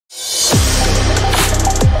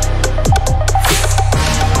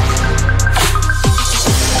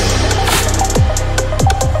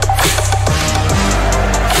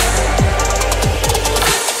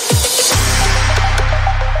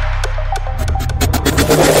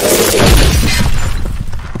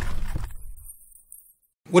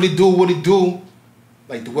What it do, what it do?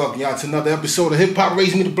 Like to welcome y'all to another episode of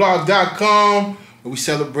HipHopRaiseMeTheBlog.com, where we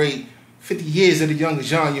celebrate 50 years of the younger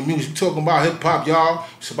genre of music. We talking about hip-hop, y'all.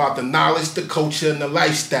 It's about the knowledge, the culture, and the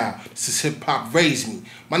lifestyle. This is Hip Hop Raise Me.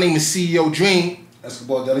 My name is C.E.O. Dream. That's the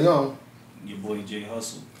boy De Leon. Your boy J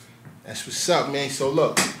Hustle. That's what's up, man. So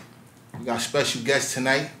look, we got special guests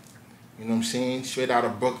tonight. You know what I'm saying? Straight out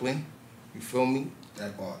of Brooklyn. You feel me?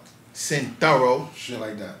 That part. Thoro. Shit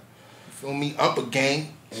like that. You feel me? Upper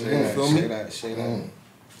Gang. Say You that, feel say me? that, say that.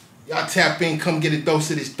 Y'all tap in, come get a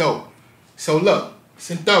dose of this dope. So look,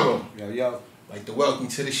 Thoro. Yo. Like to welcome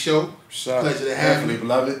you to the show. What's up? Pleasure to have you,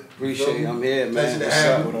 beloved. Appreciate it. I'm here, man. Pleasure to What's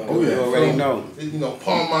have up? you. Oh, yeah. You already know. You know,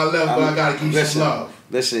 palm my left, but I gotta give you some love.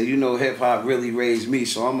 Listen, you know hip hop really raised me,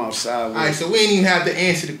 so I'm outside with Alright, so we ain't even have to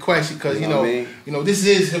answer the question because you know this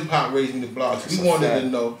is Hip Hop Raised Me the Blog. So we wanted to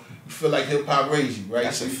know, you feel like hip hop raised you, right?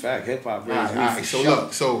 That's so a fact. Hip hop raised me. Alright, so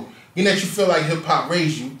look, so being that you feel like hip hop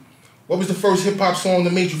raised you, what was the first hip hop song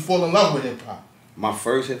that made you fall in love with hip hop? My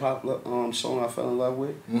first hip hop song I fell in love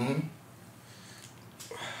with?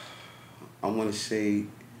 I want to say,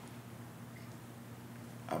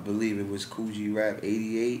 I believe it was Kool G Rap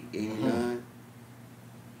 88, 89.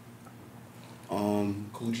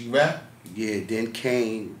 Kool G Rap? Yeah, then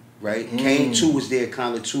Kane, right? Kane 2 was there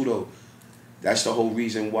kind of too though. That's the whole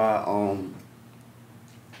reason why,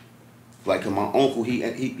 like my uncle, he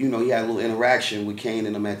you know, he had a little interaction with Kane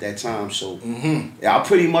and them at that time. So yeah,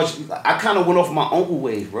 I kind of went off my uncle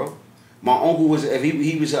wave, bro. My uncle was, if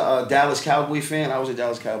he was a Dallas Cowboy fan, I was a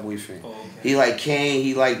Dallas Cowboy fan. Oh, okay. He liked Kane,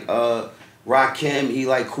 he liked Rakim, he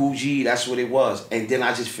liked Kool G. That's what it was. And then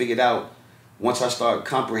I just figured out, once I started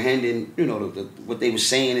comprehending, you know, what they were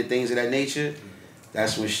saying and things of that nature,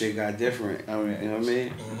 that's when shit got different. I mean, you know what I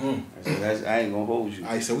mean? So I ain't gonna hold you.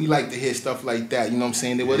 All right, so we like to hear stuff like that. You know what I'm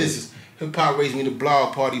saying? Well, this is Hip Hop Raised Me the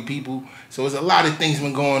Blog Party, people. So there's a lot of things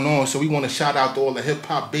been going on. So we want to shout out to all the hip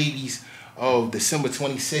hop babies of December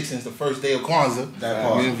 26th, and it's the first day of Kwanzaa. That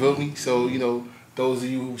part. You feel me? So, you know, those of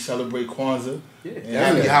you who celebrate Kwanzaa, and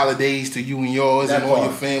happy holidays to you and yours and all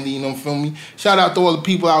your family, you know, feel me? Shout out to all the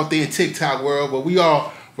people out there in TikTok world, but we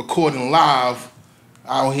are recording live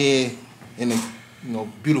out here in the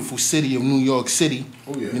beautiful city of New York City.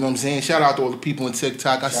 Oh, yeah. You know what I'm saying? Shout out to all the people in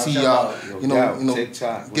TikTok. I see y'all, you know,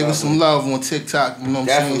 TikTok, give us some love on TikTok. You know what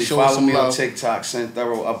I'm saying? Show us some love. Follow me on TikTok, Send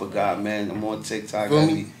Thoro Upper God, man. I'm on TikTok. Feel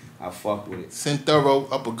me? I fuck with it. Send Thoro,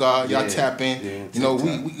 Upper God, y'all tap in.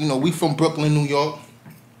 Yeah, we from Brooklyn, New York.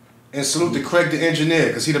 And salute to Craig the engineer,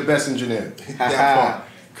 because he the best engineer. That part.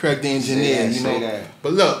 Craig the engineer, you know.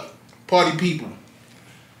 But look, party people,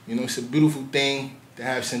 you know, it's a beautiful thing to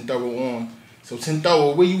have Thoro on. So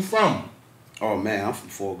Thoro, where you from? Oh man, I'm from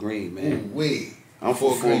Fort Greene, man. Ooh, wait. I'm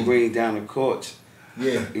from Fort Greene down the courts.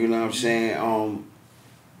 Yeah. You know what I'm saying?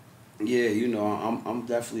 Yeah, you know, I'm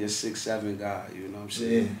definitely a 6'7" guy, you know what I'm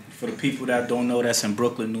saying? Yeah. For the people that don't know, that's in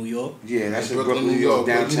Brooklyn, New York. Yeah, that's in Brooklyn, New York,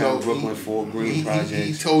 downtown Brooklyn, Fort Greene project.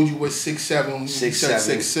 He told you what 6'7".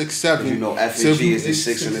 6'7". You know, F&G is the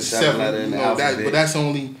 6 and the 7 letter in the alphabet. But that's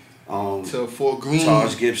only to Fort Greene.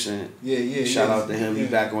 Charles Gibson. Yeah. Shout out to him. He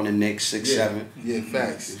back on the Knicks, 6'7". Yeah,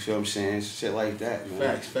 facts. You feel what I'm saying? Shit like that,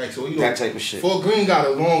 man. Facts. So, you that type of shit. Fort Greene got a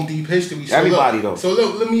long, deep history. So everybody, though. So,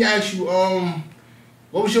 look, let me ask you,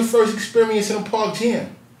 what was your first experience in a park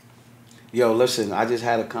jam? Yo, listen, I just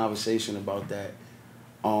had a conversation about that.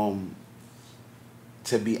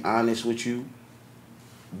 To be honest with you,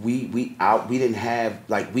 we didn't have,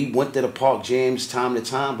 like, we went to the park jams time to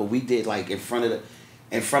time, but we did like in front of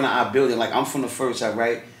our building. Like, I'm from the first side,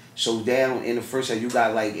 right? So down in the first side, you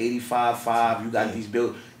got like 85.5, you got these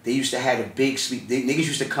buildings. They used to have a big sleep. Niggas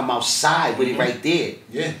used to come outside with it right there.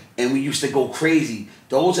 Yeah. And we used to go crazy.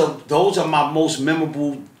 Those are my most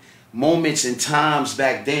memorable moments and times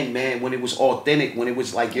back then, man, when it was authentic, when it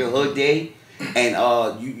was like your hood day,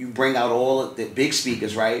 and you bring out all of the big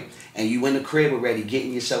speakers, right? And you in the crib already,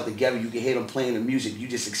 getting yourself together. You can hear them playing the music. You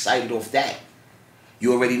just excited off that.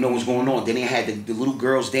 You already know what's going on. Then they had the little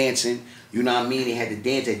girls dancing. You know what I mean? They had to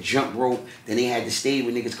dance at jump rope. Then they had to stay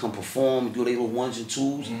when niggas come perform, do their little ones and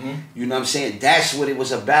twos. You know what I'm saying? That's what it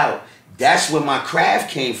was about. That's where my craft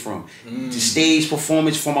came from. The stage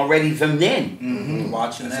performance from already from then.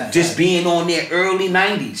 Watching that. Just being on there early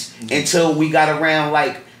 90s until we got around,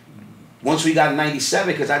 like, once we got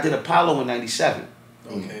 97, because I did Apollo in 97.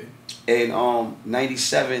 Okay. And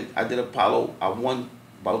 97, I did Apollo. I won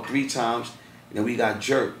about 3 times. And then we got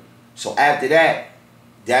jerked. So after that,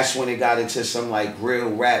 that's when it got into some like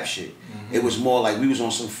real rap shit. It was more like we was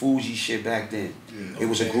on some Fuji shit back then. It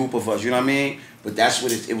was a group of us, you know what I mean? But that's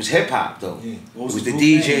what it was hip hop though. It was the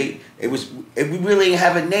DJ. Name? We really didn't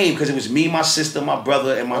have a name because it was me, my sister, my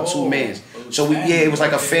brother, and my 2 mans. So it was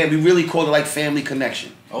like a family. We really called it like family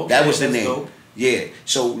connection. Okay, That was the that's name. dope. Yeah.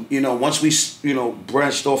 So once we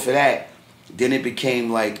branched off of that, then it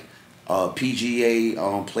became like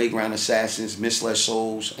PGA, Playground Assassins, Misled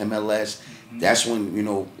Souls, MLS. That's when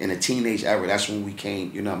in a teenage era. That's when we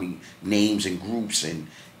came. Names and groups and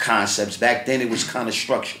concepts. Back then it was kind of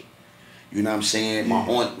structured. You know what I'm saying? My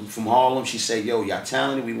aunt from Harlem, she said, "Yo, y'all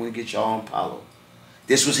talented. We want to get y'all on Palo."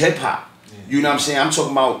 This was hip hop. Yeah. You know what I'm saying? I'm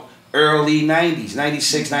talking about early 90s,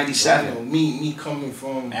 96, 97. Me coming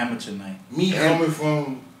from amateur night. Coming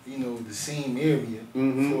from the same area,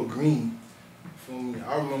 Fort Greene. For me,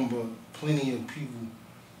 I remember plenty of people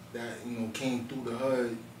that came through the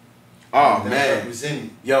hood. Oh that man! Represented.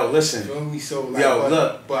 Yo, listen. Feel me? So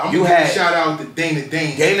look. But I'm gonna give a shout out to Dana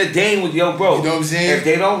Dane. Dana Dane was bro. You know what I'm saying? If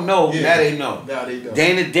they don't know, now they know. Now they know.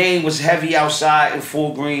 Dana Dane was heavy outside in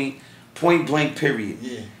Fort Greene, point blank. Period.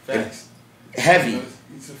 Yeah, facts. Heavy.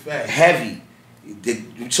 It's a fact. Heavy.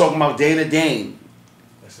 You talking about Dana Dane?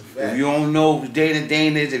 That's a fact. If you don't know who Dana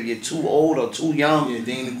Dane is, if you're too old or too young,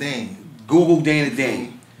 Dana Dane. Google Dana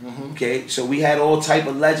Dane. Mm-hmm. Okay, so we had all type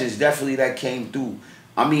of legends definitely that came through.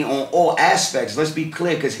 I mean, on all aspects. Let's be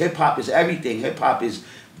clear, because hip hop is everything. Hip hop is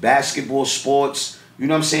basketball, sports. You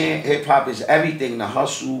know what I'm saying? Hip hop is everything. The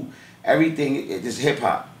hustle, everything is hip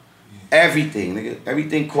hop. Yeah. Everything, nigga.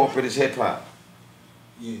 Everything corporate is hip hop.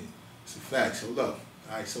 Yeah, it's a fact. So look,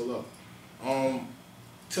 all right. So look,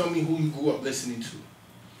 tell me who you grew up listening to.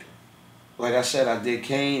 Like I said, I did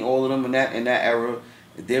Kane, all of them in that era.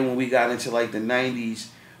 And then when we got into like the 90s,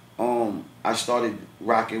 I started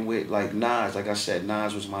rocking with like Nas. Like I said,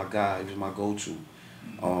 Nas was my guy. He was my go-to.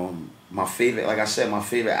 My favorite, like I said, my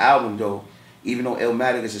favorite album though, even though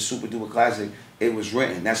Illmatic is a super duper classic, it was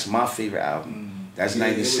written. That's my favorite album. That's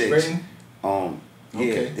 96. It was written?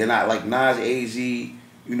 Yeah. Then I like Nas, AZ,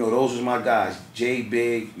 those was my guys. J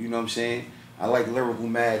Big, you know what I'm saying? I like Lyrical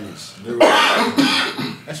Madness.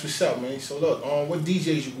 That's what's up, man. So look, what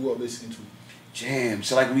DJs you grew up listening to? Jam.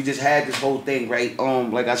 So like we just had this whole thing, right?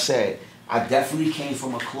 Like I said, I definitely came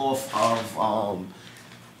from a cloth of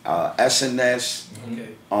SNS,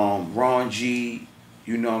 Ron G,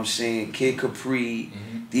 you know what I'm saying, Kid Capri.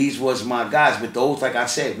 These was my guys. But those, like I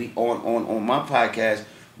said, we on my podcast,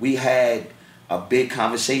 we had a big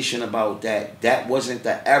conversation about that. That wasn't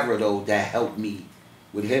the era though that helped me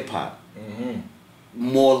with hip hop.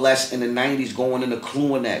 More or less in the 90s, going into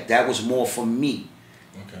Clue and that. That was more for me.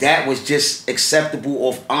 Okay. That was just acceptable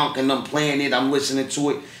of Ankh and I'm playing it, I'm listening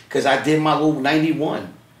to it, because I did my little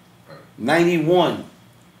 91. 91.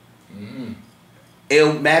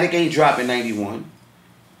 Illmatic ain't dropping 91.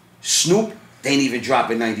 Snoop ain't even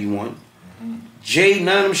dropping 91. Jay,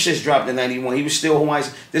 none of them shits dropped in 91. He was still Hawaiian.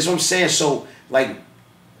 This is what I'm saying. So, like,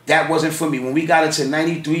 that wasn't for me. When we got into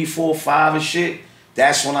 93, 4, 5 and shit,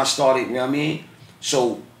 that's when I started, you know what I mean?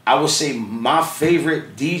 So, I would say my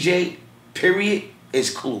favorite DJ, period, is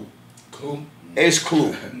Clue. Clue? It's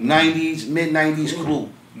Clue. 90s, mid-90s Clue.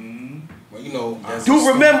 Well, do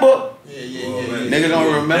remember. Yeah. Nigga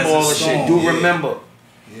don't remember all the shit. Do remember.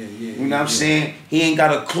 Yeah. You know what I'm saying? He ain't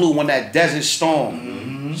got a clue on that Desert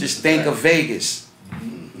Storm. Just think of Vegas.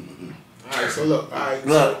 Alright, so look.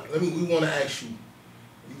 So we want to ask you.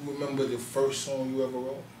 You remember the first song you ever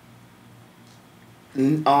wrote?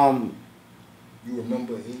 You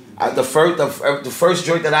remember the first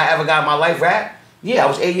joint that I ever got in my life rap? Yeah, I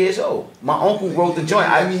was 8 years old. My uncle wrote the joint.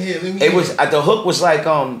 Let me hear. The hook was like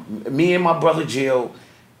me and my brother Jill.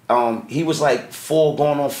 He was like 4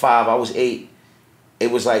 going on 5. I was 8. It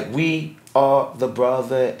was like, we are the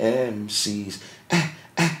brother MCs.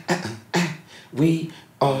 We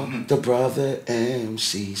are the brother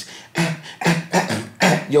MCs.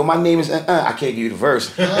 Yo, my name is I can't give you the verse,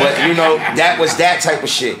 but that was that type of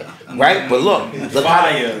shit, right? But look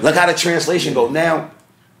how the translation go. Now,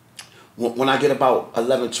 when I get about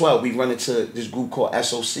 11, 12, we run into this group called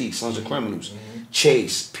SOC, Sons of Criminals,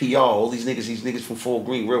 Chase, PR, all these niggas from Fort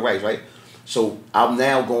Greene, real rights, right? So I'm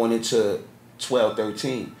now going into 12,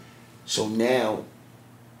 13. So now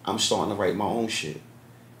I'm starting to write my own shit.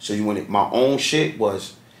 So my own shit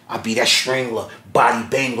was, I be that strangler, body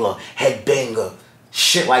bangler, head banger,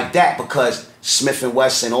 shit like that, because Smith and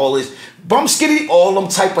Wesson, all this bum skitty, all them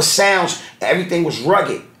type of sounds, everything was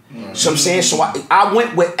rugged. So I'm saying, so I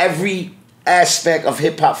went with every aspect of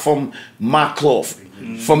hip hop from my cloth,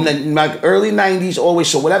 from my early 90s always.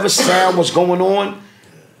 So whatever sound was going on,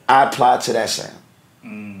 I applied to that sound.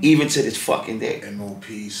 Even to this fucking day. MOP,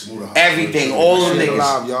 Smooth. Everything, all them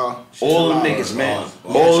niggas. All them niggas, man.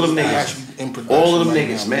 All them niggas. All of them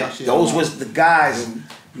niggas, man. Those was the guys,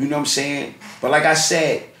 you know what I'm saying? But like I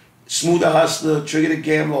said, Smooth the Hustler, Trigger the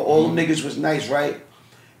Gambler, all them niggas was nice, right?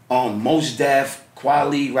 Mos Def,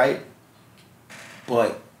 Kweli, right?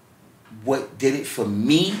 But what did it for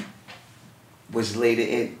me was later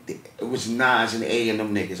in. It was Nas and A and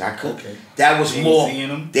them niggas. I could. Okay. That was Jay-Z more.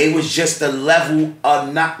 and them? They was just the level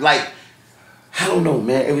of not like. I don't know,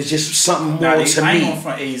 man. It was just something more to I me. ain't going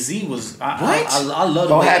front AZ was. What? I love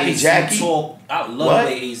the Oh, way Happy AZ Jackie? talk. I love What?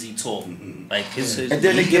 the way AZ talk. Like his And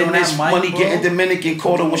then he they get getting on that this mic, money, bro. getting Dominican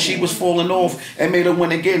quarter when she was falling off and made her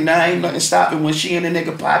win again. Now ain't nothing stopping when she in the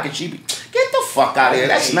nigga pocket. She be, get the fuck out of here.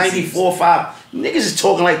 That's 94, 5. Niggas is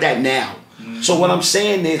talking like that now. So what I'm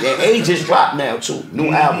saying is that A just dropped now too. New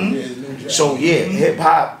album. So yeah, hip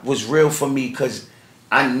hop was real for me because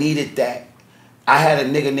I needed that. I had a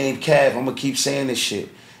nigga named Cav. I'm gonna keep saying this shit.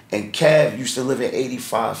 And Cav used to live at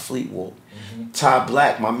 85 Fleetwood. Ty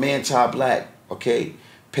Black, my man Ty Black, okay,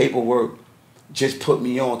 Paperwork just put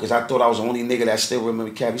me on because I thought I was the only nigga that still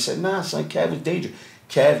remember Cav. He said, nah, son, Cav was dangerous.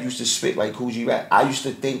 Cav used to spit like Coogee Rap. I used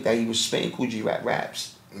to think that he was spitting Coogee Rap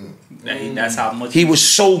raps. That's how much He was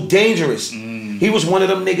so dangerous. He was one of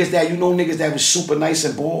them niggas that was super nice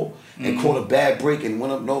and bald and caught a bad break and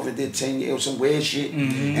went up north and did 10 years or some weird shit.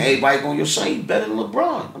 And everybody going, yo, son, you better than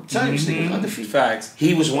LeBron. I'm telling you, this nigga was undefeated. Facts.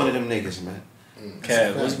 He was one of them niggas, man.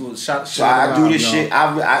 Kev, what's good? So I do this shit.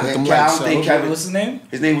 I don't think Kev. What's his name?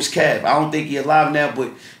 His name was Cav. I don't think he alive now,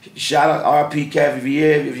 but shout out RP Cav if he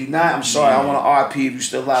here. If he not, I'm sorry. I want to RP if you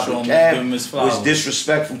still alive. But Cav was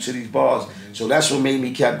disrespectful to these bars. So that's what made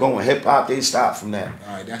me kept going. Hip hop didn't stop from that.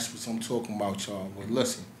 All right, that's what I'm talking about, y'all. But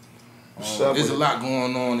listen, up there's with a lot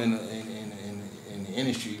going on in the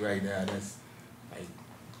industry right now. That's like,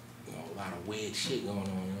 you know, a lot of weird shit going on.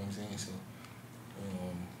 You know what I'm saying? So,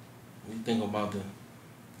 what do you think about the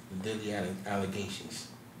Diddy allegations?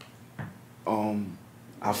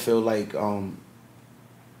 I feel like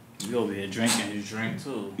You over here drinking his drink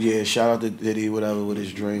too. yeah. Shout out to Diddy, whatever with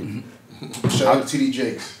his drink. Shout out to TD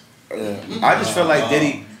Jakes. I just feel like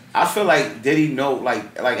Diddy. I feel like Diddy know,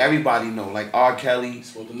 like everybody know, like R. Kelly.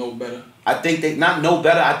 Supposed to know better. I think they not know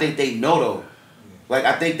better. I think they know though. Like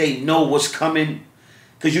I think they know what's coming,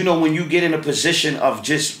 cause you know when you get in a position of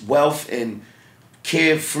just wealth and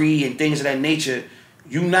carefree and things of that nature,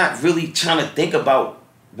 you not really trying to think about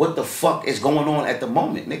what the fuck is going on at the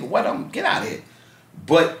moment, nigga. What get out of here.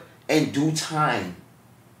 But in due time,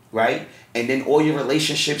 right? And then all your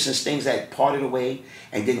relationships and things that parted away,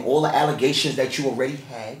 and then all the allegations that you already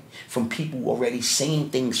had from people already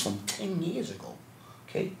saying things from 10 years ago.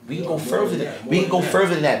 Okay? We can go further than that. We can go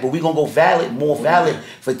further than that, but we gonna go more valid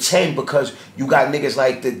for 10 because you got niggas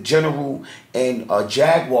like the General and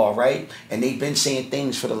Jaguar, right? And they've been saying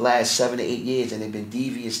things for the last 7 to 8 years, and they've been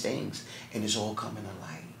devious things, and it's all coming to light.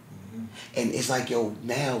 And it's like, yo,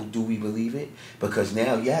 now do we believe it? Because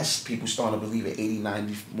now, yes, people starting to believe it 80,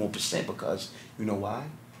 90 more percent because, you know why?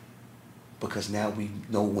 Because now we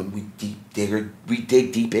know when we dig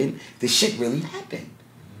deep in, this shit really happened.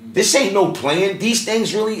 This ain't no plan. These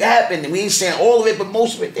things really happened. And we ain't saying all of it, but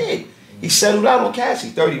most of it did. He settled out on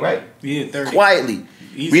Cassie, 30, right? Yeah, 30. Quietly.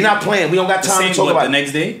 Easy. We not playing. We don't got time to talk about the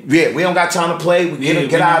next day. Yeah, we don't got time to play. We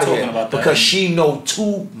get out of here. Because she know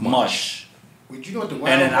too much. Would you know what the And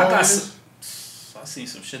wild then I part got is? I seen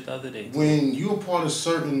some shit the other day. When you a part of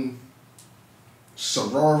certain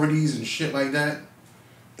sororities and shit like that,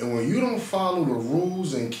 and when you don't follow the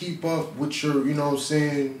rules and keep up with your, you know what I'm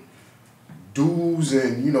saying, dues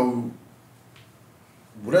and, you know,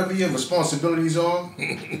 whatever your responsibilities are,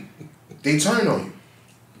 they turn on you.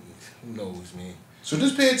 Who knows, man? So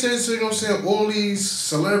just pay attention to, you know what I'm saying, all these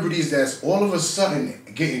celebrities that's all of a sudden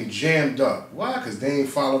getting jammed up. Why? Because they ain't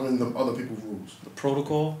following the other people's rules. The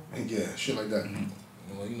protocol. And yeah, shit like that.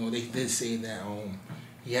 Well, you know, they did say that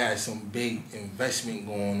he had some big investment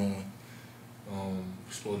going on.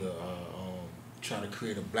 Supposed to try to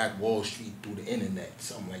create a Black Wall Street through the internet,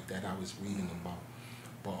 something like that. I was reading about.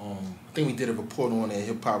 But I think we did a report on it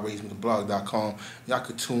at hiphopraisingtheblog.com. Y'all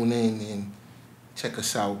could tune in and check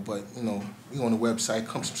us out. But you know, we on the website.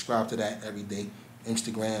 Come subscribe to that every day.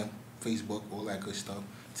 Instagram, Facebook, all that good stuff.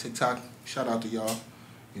 TikTok. Shout out to y'all.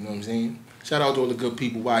 You know what I'm saying? Shout out to all the good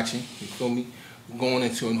people watching. You feel me? We're going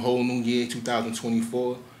into a whole new year,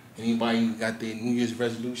 2024. Anybody got their New Year's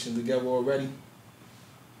resolution together already?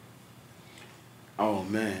 Oh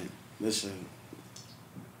man, listen.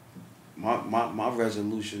 My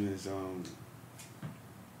resolution is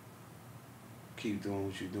keep doing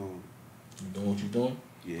what you're doing. You doing what you doing?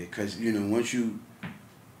 Yeah, cause you know once you,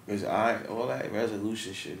 cause all that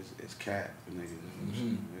resolution shit is cap for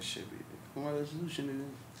niggas. That shit be my resolution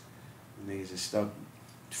is niggas is stuck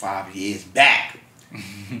 5 years back.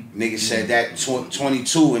 Nigga said that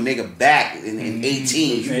 22 and nigga back in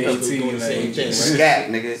 18. You 18, scat,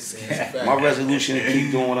 nigga. My resolution is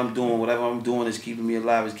keep doing what I'm doing. Whatever I'm doing is keeping me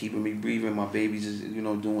alive, is keeping me breathing. My babies is,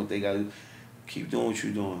 doing what they gotta do. Keep doing what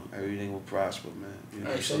you're doing. Everything will prosper, man. You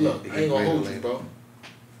know Alright, so look, I ain't gonna hold you, bro.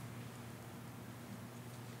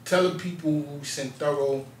 Tell the people who sent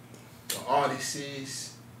Thoro, the artist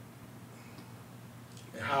is,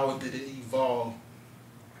 and how did it evolve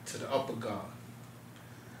to the upper god.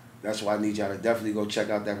 That's why I need y'all to definitely go check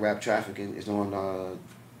out that Rap Trafficking. It's on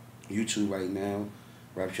YouTube right now.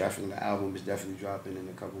 Rap Trafficking, the album is definitely dropping in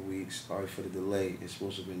a couple weeks. Sorry for the delay. It's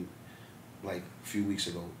supposed to have been like a few weeks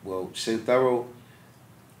ago. Well, Thoro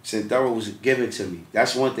was given to me.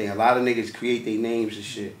 That's one thing. A lot of niggas create their names and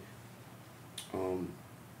shit.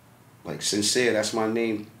 Like Sincere, that's my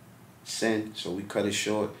name. Sin, so we cut it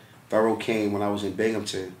short. Thoro came when I was in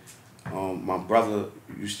Binghamton. My brother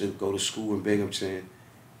used to go to school in Binghamton,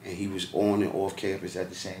 and he was on and off campus at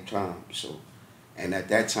the same time. So, and at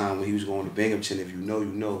that time when he was going to Binghamton, if you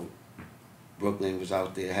know, Brooklyn was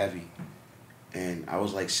out there heavy. And I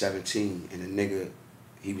was like 17, and the nigga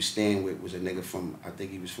he was staying with was a nigga from, I think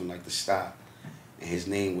he was from like the Stop, and his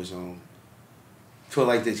name was feel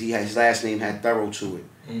like this. His last name had Thoro to it,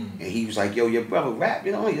 and he was like, "Yo, your brother rap?"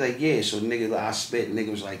 He's like, "Yeah." So the nigga, I spit. The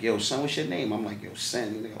nigga was like, "Yo, son, what's your name?" I'm like, "Yo,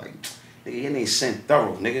 Sen." The nigga like, "Nigga, your name's Sen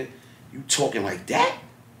Thoro, nigga. You talking like that?"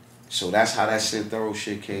 So that's how that Sen Thoro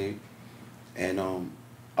shit came, and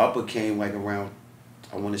Upper came like around,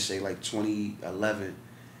 I want to say like 2011.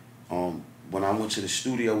 When I went to the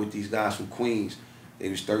studio with these guys from Queens, they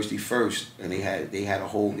was Thirsty First, and they had a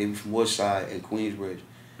whole, they were from Woodside and Queensbridge,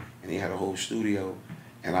 and they had a whole studio,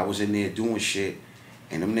 and I was in there doing shit,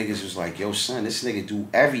 and them niggas was like, "Yo, son, this nigga do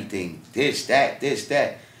everything, this, that."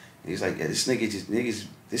 And he's like, "Yeah, this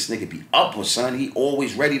nigga be upper, son. He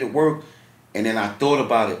always ready to work." And then I thought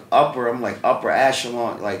about it, upper, I'm like upper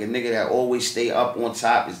echelon, like a nigga that always stay up on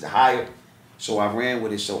top is the higher. So I ran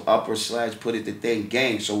with it. So upper / put it the thing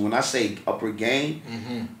gang. So when I say upper gang,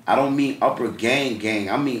 I don't mean upper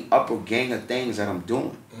gang. I mean upper gang of things that I'm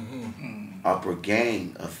doing. Upper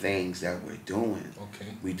gang of things that we're doing.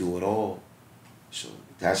 Okay. We do it all. So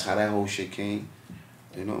that's how that whole shit came.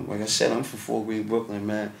 You know, like I said, I'm from Fort Greene, Brooklyn,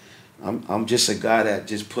 man. I'm just a guy that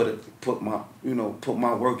just put my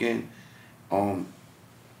work in.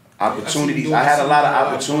 Opportunities. I had a lot of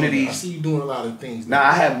opportunities. I see you doing a lot of things. Now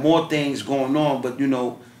I had more things going on, but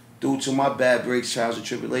due to my bad breaks, trials and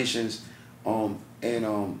tribulations,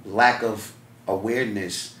 and lack of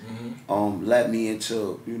awareness, led me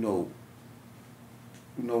into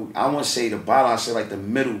I won't say the bottom, I say like the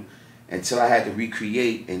middle, until I had to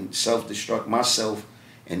recreate and self-destruct myself,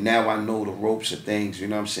 and now I know the ropes of things. You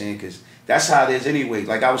know what I'm saying? Because that's how it is anyway.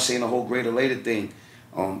 Like I was saying, the whole greater later thing.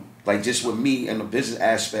 Like just with me and the business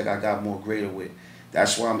aspect, I got more greater with.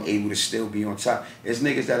 That's why I'm able to still be on top. There's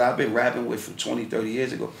niggas that I've been rapping with from 20, 30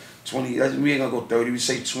 years ago. 20, we ain't gonna go 30, we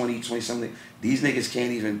say 20 something. These niggas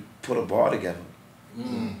can't even put a bar together.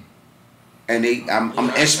 And I'm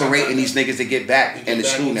inspirating these niggas to get back in the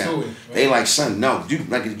school now. Right? They like, son, no, you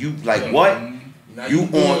like what? Now you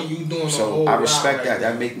doing so I respect that.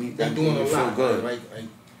 That make me feel good. Like,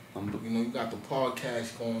 you got the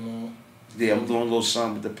podcast going on. Yeah, I'm doing a little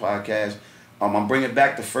something with the podcast. I'm bringing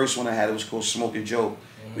back the first one I had. It was called Smoke and Joke.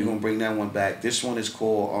 We're going to bring that one back. This one is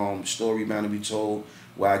called Story Bound to Be Told,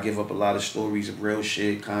 where I give up a lot of stories of real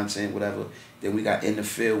shit, content, whatever. Then we got In the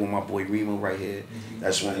Field with my boy Remo right here.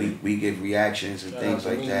 That's when we give reactions and things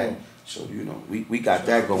like that. So, we got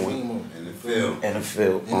that going. In the field. In the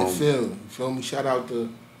field. You feel me? Shout out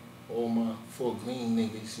to all my Fort Greene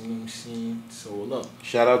niggas, you know what I'm saying? So look.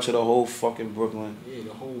 Shout out to the whole fucking Brooklyn. Yeah,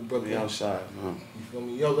 the whole Brooklyn. We outside, man. You feel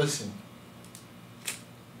me? Yo, listen.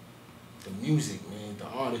 The music, man, the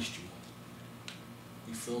artistry.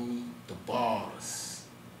 You feel me? The bars.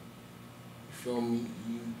 You feel me?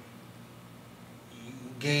 You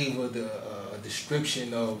gave her a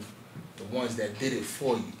description of the ones that did it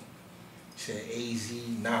for you. You said AZ,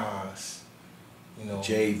 Nas.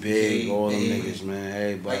 J Big, all them niggas, man.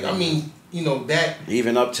 Everybody. Like, I mean, that.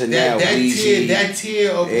 Even up to now, that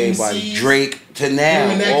tier of everybody, MCs, Drake to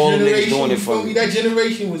now, all them niggas doing it for me. That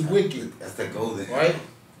generation was wicked. That's the golden era. Right?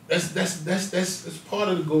 That's part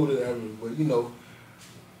of the golden era. But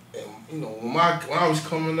when I was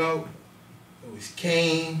coming up, it was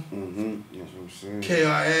Kane. That's what I'm saying.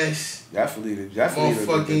 KRS. Definitely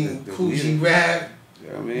motherfucking Coogee Rap.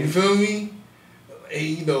 Yeah, I mean. You feel me?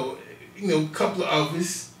 And a couple of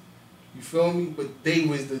others, you feel me? But they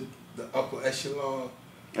was the upper echelon.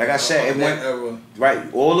 Like I said, it went era.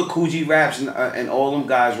 Right. All the Coogee Raps and all them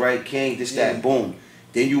guys, right? King, that, boom.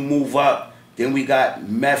 Then you move up. Then we got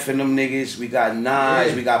Meth and them niggas. We got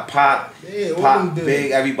Nas. We got Pop. Yeah, Pop,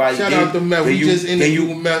 Big, everybody. Shout out to Meth. We just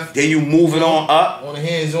interviewed Meth. Then you move it on up. On the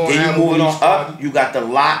hands-on. Then you move it on up. You got the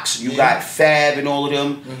Locks. You got Fab and all of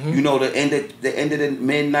them. You know, the end of the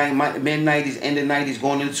mid-90s, end of 90s,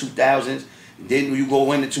 going into 2000s. Then when you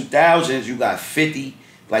go into 2000s, you got 50.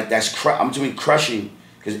 Like that's I'm doing Crushing.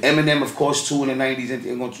 Because Eminem, of course, too, in the 90s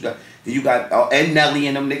and going to that. Then you got and Nelly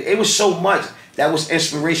and them niggas. It was so much. That was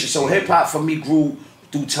inspiration. So hip-hop for me grew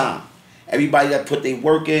through time. Everybody that put their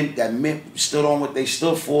work in, that stood on what they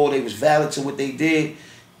stood for, they was valid to what they did.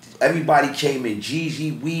 Everybody came in.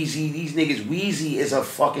 Jeezy, Weezy, these niggas. Weezy is a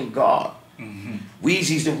fucking god.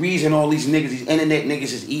 Weezy's the reason all these niggas, these internet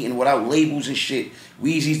niggas is eating without labels and shit.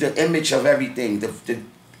 Weezy's the image of everything. The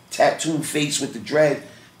tattooed face with the dread.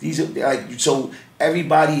 These are like, so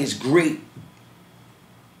everybody is great.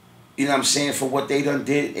 You know what I'm saying, for what they done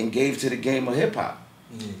did and gave to the game of hip hop.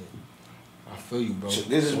 Yeah. I feel you, bro. So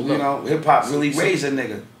this is, you know, hip hop really raised a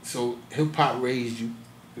nigga. So hip hop raised you.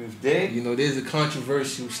 You know, there's a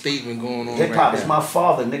controversial statement going on. Hip hop is my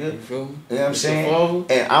father, nigga. You feel me? You know what I'm saying?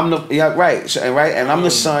 And I'm the right. So, and I'm the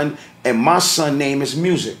son, and my son name is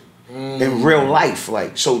Music. In real life,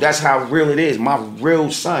 like, so that's how real it is. My real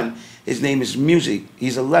son, his name is Music.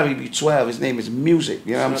 He's 11, he'll be 12. His name is Music.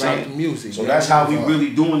 You know what I'm saying? Music. So that's how we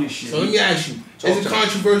really doing this shit. So let me ask you, there's a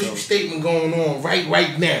controversial statement going on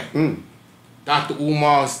right now. Dr.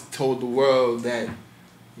 Umar's told the world that,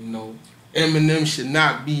 you know, Eminem should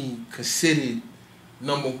not be considered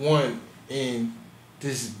 #1 in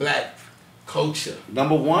this black culture.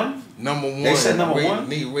 #1? #1. They said #1?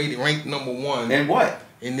 They ranked #1. And what?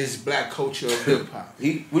 In this black culture of hip hop.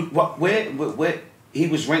 Where he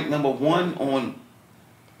was ranked #1 on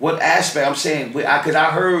what aspect? I'm saying, because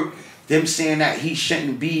I heard them saying that he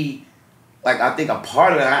shouldn't be, like, I think a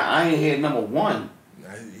part of it. I ain't hear #1.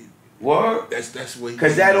 Word? That's what.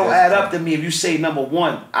 Because that don't add up to me. If you say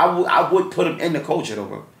 #1, I would put him in the culture though,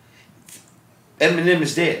 bro. Eminem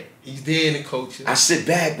is there. He's there in the culture. I sit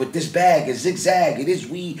back with this bag, it's zigzag, it is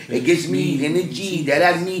weed, it gives me energy that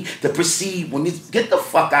I need to perceive when it's, get the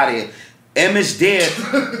fuck out of here. M is there,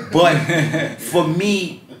 but for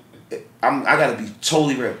me, I gotta be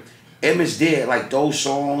totally real. M is there, like those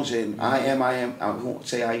songs and I won't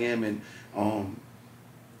say I am, and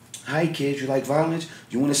hi kids, you like violence?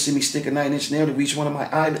 You wanna see me stick a 9-inch nail to reach one of my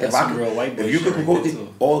eyes? That's some real white boy if you shit could right quote there,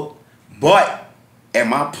 it, but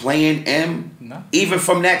am I playing M? No. Even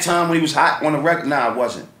from that time when he was hot on the record? Nah, I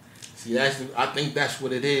wasn't. See, I think that's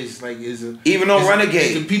what it is. Like, even on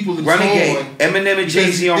Renegade, the people Renegade, Eminem and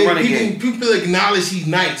Jay-Z on Renegade. People acknowledge he's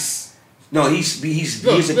nice. No, he's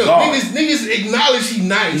a god. Niggas acknowledge he's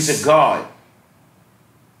nice. He's a god.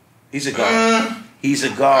 He's a god. He's a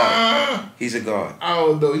god. He's a god. I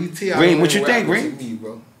don't know. T.I. Green, what you think, Green? Me,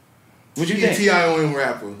 bro. What you think? T.I. on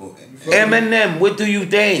rapper. Eminem, what do you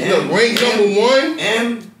think? Look, rank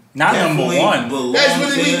 #1. Not #1. That's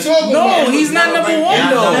what we talking No, about. he's not #1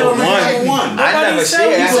 though. #1. I never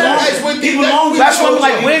said That's what I'm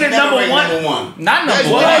like, where did #1? Not That's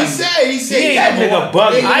what he #1. said. He said That nigga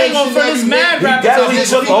bugging. I ain't gonna finish mad rappers. definitely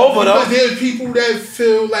took over though. Because there's people that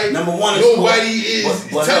feel like #1 is nobody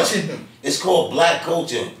is touching him. It's called black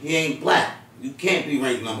culture. He ain't black. You can't be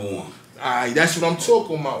ranked #1. Alright, that's what I'm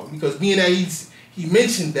talking about. Because being that he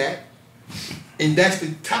mentioned that, and that's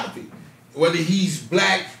the topic. Whether he's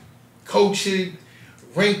black, cultured,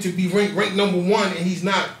 ranked #1, and he's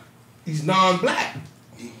non-black.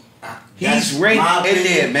 He's ranked in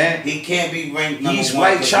there, man. He can't be ranked #1. He's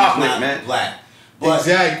white chocolate, he's not man. Black. But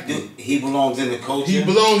exactly. He belongs in the culture. He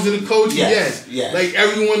belongs in the culture, yes. Yes. Like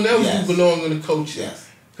everyone else who belongs in the culture. Yes.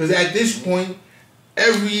 Because at this point,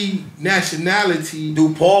 every nationality.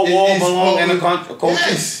 Do Paul Wall belong in the culture?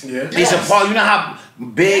 Yes. Yeah. He's a part. You know how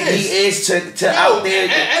big he is to out there.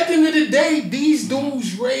 At the end of the day, these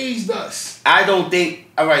dudes raised us. I don't think.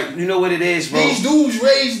 All right, you know what it is, bro. These dudes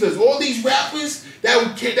raised us. All these rappers that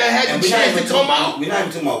had the chance to come out. We're not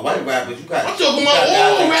even talking about white rappers. I'm talking about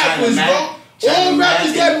all rappers, bro. All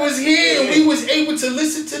rappers that was here and we was able to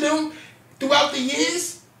listen to them throughout the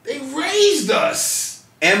years. They raised us.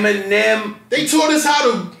 Eminem. They taught us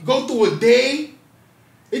how to go through a day.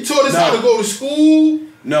 They taught us how to go to school.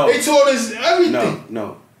 No. They taught us everything.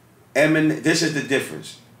 No. Eminem, this is the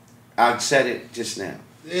difference. I said it just now.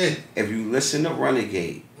 Yeah. If you listen to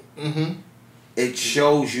Renegade, it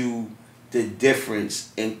shows you the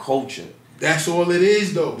difference in culture. That's all it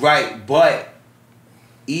is, though. Right, but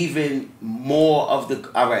even more of the...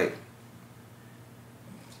 All right.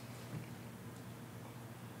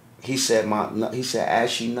 He said,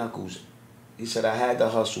 ashy knuckles. He said, I had to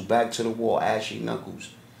hustle. Back to the wall, ashy knuckles.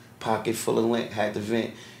 Pocket full of lint, had to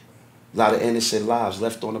vent. A lot of innocent lives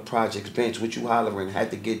left on the project's bench. What you hollering? Had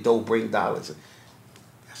to get dough, bring dollars.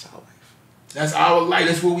 That's our life. That's our life.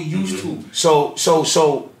 That's what we used to. So.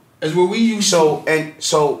 That's what we used to. And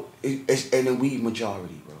then we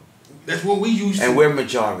majority, bro. That's what we used to. And we're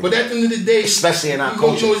majority. But at the end of the day, especially in our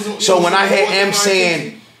culture. So when I hear M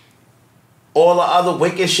saying all the other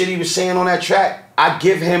wicked shit he was saying on that track, I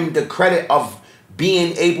give him the credit of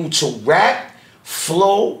being able to rap,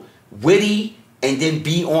 flow, witty, and then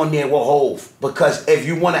be on there with Hov. Because if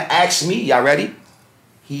you want to ask me, y'all ready?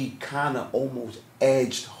 He kind of almost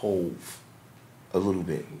edged Hov a little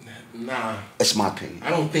bit. Nah. That's my opinion. I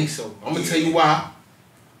don't think so. I'm going to tell you why.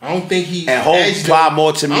 I don't think he and Hov applied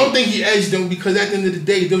more to me. I don't think he edged them because at the end of the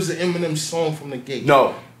day, there was an Eminem song from the gate.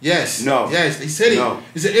 No. Yes. No. Yes, they said it. No.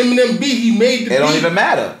 It's an Eminem beat. He made the beat. It don't even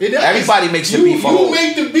matter. Everybody makes the beat for You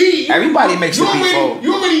make the beat. Everybody makes the beat for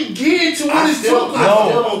You already geared to what it's talking about. about. I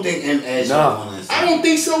still don't think M edged on us. I don't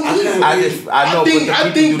think so either.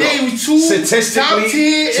 I think they were two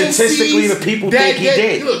statistically, the people think he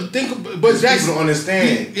did. Look, but that's people don't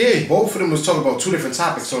understand. Yeah, both of them was talking about two different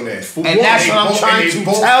topics on that. And that's what I'm trying to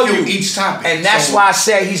tell you. Each topic, and that's why I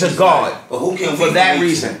said he's a god. But who can for that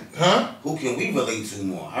reason? Huh? Who can we relate to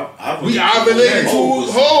more? I relate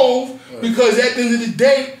to Hov because at the end of the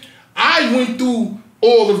day, I went through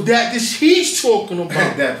all of that he's talking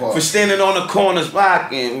about. That part. For standing on the corners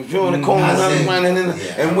blocking, on the corners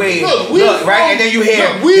and wait. Look, right? And then you hear,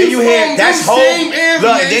 that's Hov.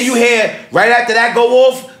 Look, then you hear, right after that go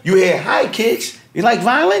off, you hear, hi kids, you like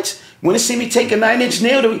violence? Want to see me take a 9-inch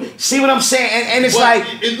nail to see what I'm saying? And it's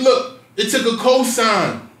it took a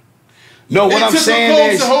cosign. No, what I'm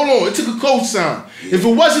saying is, hold on. It took a cosign. If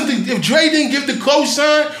it wasn't, if Dre didn't give the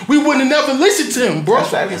cosign, we wouldn't have never listened to him, bro. That's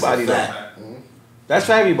for everybody, though. That's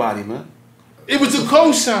for everybody, man. It was a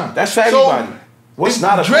cosign. That's for everybody. What's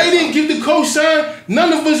not a Dre didn't give the cosign,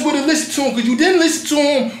 none of us would have listened to him because you didn't listen to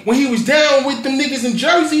him when he was down with them niggas in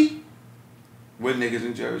Jersey. What niggas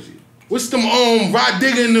in Jersey? What's them Rod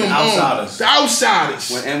Digger and them outsiders? The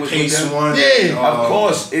outsiders. When M was Case with them? one. Yeah, of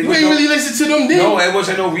course. You ain't really listen to them then. No, it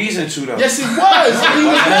wasn't no reason to though. Yes, it was. He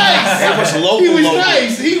was nice. It was local. He was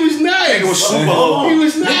nice. He was nice. It was super local. He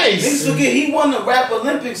was nice. Niggas forget he won the Rap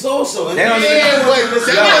Olympics also. They don't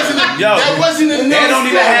that wasn't enough. They don't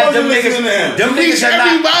even have them niggas. Them niggas are not.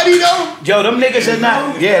 Everybody though. Yo, them niggas are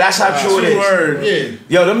not. Yeah, that's how true it is.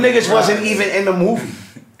 Yeah. Yo, them niggas wasn't even in the movie.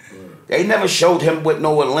 They never showed him with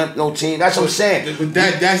no team. That's what I'm saying. But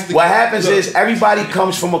that's the, what happens is everybody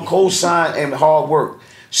comes from a cosign and hard work.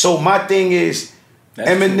 So my thing is,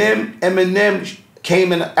 Eminem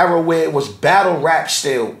came in an era where it was battle rap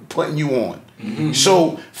still putting you on. Mm-hmm.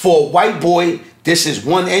 So for a white boy, this is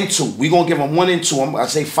 1 and 2. We gonna give him 1 and 2. I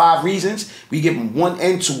say 5 reasons. We give him 1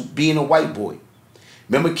 and 2 being a white boy.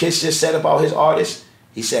 Remember Kiss just said about his artist?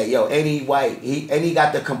 He said, yo, ain't he white? He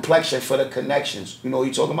got the complexion for the connections. You know what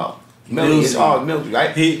he talking about? Millie,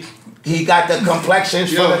 right? He got the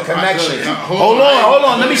complexions for the connections. Hold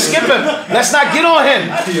on. Let me skip him. Let's not get on him.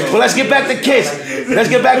 But let's get back to Kiss. Let's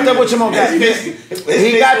get back to what you want.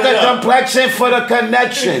 He got the complexion for the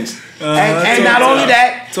connections. And not only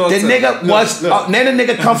that, the nigga was then the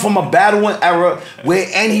nigga come from a battling era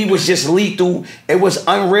and he was just lethal. It was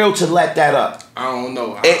unreal to let that up. I don't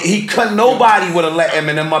know. Nobody would have let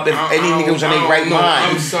Eminem up if any nigga was in their right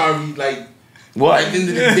mind. I'm sorry, like. What? At the end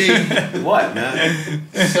of the day. What, man?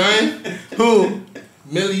 Son? Who?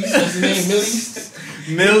 Millie's. What's his name? Millie's?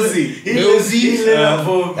 Millsy.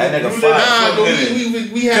 That nigga fire. Nah, but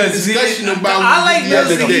we had a discussion about. I like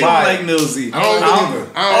Millsy. You don't like Millsy. I don't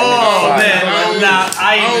man,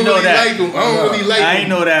 I ain't know that. I don't really like him. I ain't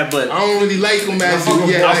know that, but I don't really like him as of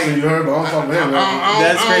yet. You heard, but I'm talking him.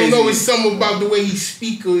 That's crazy. I don't know. It's something about the way he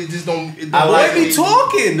speaks, or it just don't. I like him. He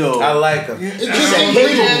talking though. I like him. It's just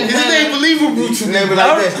unbelievable. His name believable to me. Never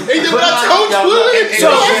like this. Hey, what I told you. So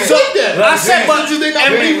I said that. I said, but they not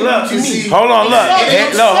believable to me. Hold on, look.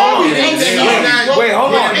 Wait,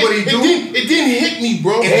 hold on. It didn't hit me,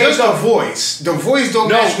 bro. It's just the voice. The voice don't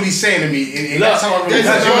match what he's saying to me. And that's how I really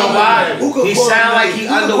because you know why? He sound like he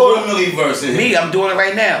underwater. Me, I'm doing it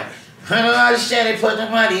right now. I said they put the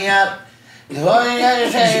money up. I got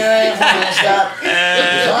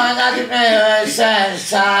to pay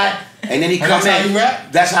side. And then he come in.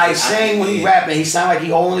 That's how he sing when he rapping. He sound like he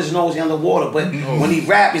holding his nose underwater. But when he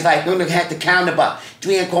rap, he's like, "Don't have to count about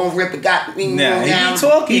 3 and corn rip it got me." Nah, he be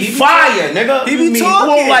talking. He fire, nigga. He be talking.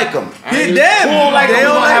 Who don't like him? Hit them. Who don't like him? We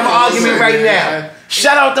gonna have an argument right now.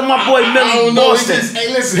 Shout out to my boy Millie Boston.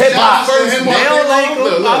 Hey, listen, Hip hop. shout out to him. They don't like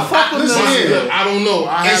him. I fuck with Listen them. here. I don't know.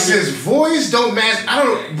 It's his voice don't match. I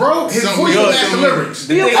don't know, bro. His voice don't match the lyrics.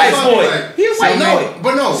 He a white boy. He a white boy.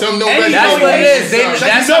 But no. Some know And better. that's what it is.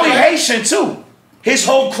 That's That's he Haitian too. His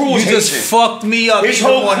whole crew You is just Haitian. fucked me up. His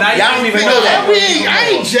even whole more. Now y'all don't even know that.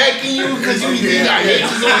 I ain't jacking you because you got haters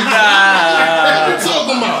on you. What Nah. you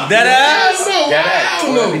talking about? That ass? I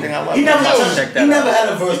don't know. Everything I love. He never, Check that he never out. had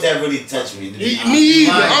a verse that really touched me. Me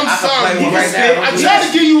either. I'm I can sorry. play one right now. I tried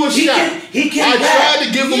to give you a shot. He I can tried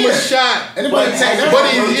to give him a shot. Anybody take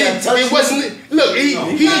that? But it wasn't. Look, you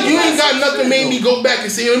ain't got nothing made me go back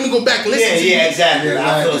and say, let me go back and listen to you. Yeah, exactly.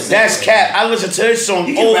 I feel the same That's way. cat. I listen to his song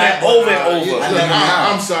He can over rap, and over but, and over. I Look, never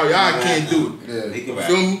I'm sorry, I can't do it. Yeah. He can rap.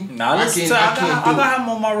 Feel me? Nah, listen to I got him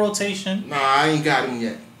on my rotation. Nah, I ain't got him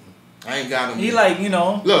yet. He like, you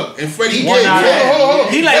know. Look, and Freddie One Gibbs. out of- Hold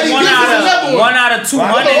on. He like Freddie one Gibbs is another out of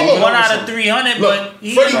 200, Hold on. one out of 300, Look, but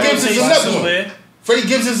he Freddie like Gibbs is rotation another one. somewhere. Freddie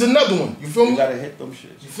Gibbs is another one. You feel me? You gotta hit them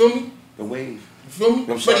shits. You feel me? The wave. You feel me?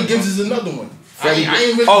 I'm sorry, Freddie Gibbs is another one. Freddie- I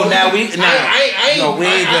ain't really. Oh, now we- nah.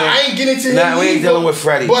 I ain't getting to him. Nah, we ain't either. dealing with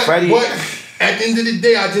Freddie. But Freddie- at the end of the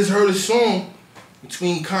day, I just heard a song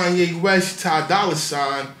between Kanye West, Ty Dolla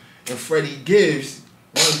 $ign, and Freddie Gibbs.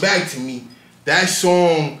 Went back to me. That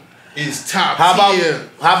song is top tier.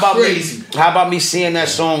 How about crazy. me? How about me seeing that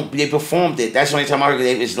song? They performed it. That's the only time I heard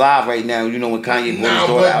it. It's live right now. You know when Kanye brought his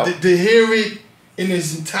daughter out. But to hear it in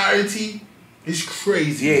its entirety is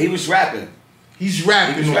crazy. Yeah, he was rapping. He's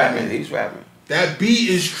rapping. He was on rapping. it. He was rapping. That beat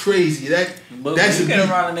is crazy. That's But a when you beat. get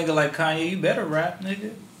around a nigga like Kanye, you better rap,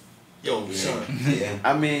 nigga. Yo, son. Yeah.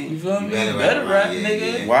 I You mean, feel me? You better better rap, rap, yeah,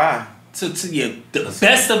 nigga. yeah. why? To your the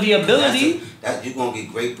best of your ability. That you're gonna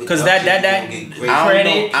get great. Because that I don't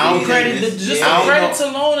credit, know. I don't credit, know. just I don't the credits know.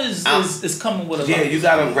 alone is coming with a lot. Yeah, you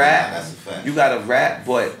gotta rap. That's a fact. You gotta rap,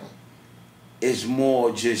 but it's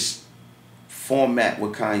more just format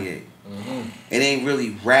with Kanye. It ain't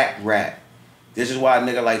really rap. This is why a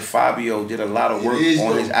nigga like Fabio did a lot of work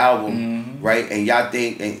on his album, right? And y'all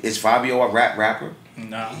think, is Fabio a rapper?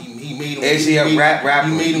 Nah. He made him. Is he a rapper?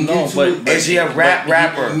 He made him No, get to but- it. Is he a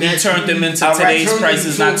rapper? He turned them into All right, today's turned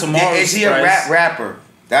prices, them not to- tomorrow's Is he a price. rapper?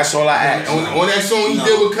 That's all I ask. On that song he No.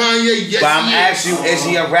 did with Kanye, yes, But I'm he is. asking you, is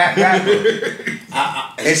he a rapper?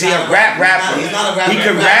 Is he a rapper? He's not a rapper. He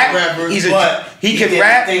can rap. He can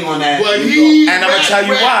rap. Thing on that. But he And I'ma tell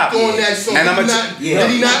you rapped why. on that song. And I'ma Did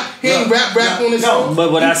he not? He ain't rap on this song.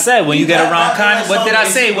 But what I said, when you get around Kanye, what did I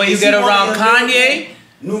say? When you get around Kanye,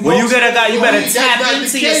 when you get a guy, you better That's tap not the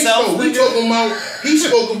into case, yourself, though. We nigga. talking about, he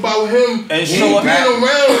spoke about him And when show he up- being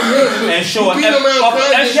around him. and show He being up- around upper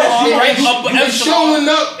Kanye, echelon, yeah, right? he- Upper he was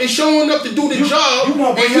echelon. showing up to do the job. you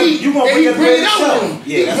gonna bring and he, up- you gonna and bring he up bring it the out show. of him.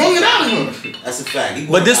 Yeah, He that's brought a it out of fact. him. That's a fact. He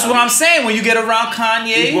But this is brought what it I'm saying. When you get around Kanye,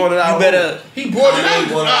 He brought it out. you better. He brought it Kanye out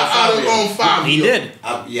brought out out of Fabio. Fabio. He did.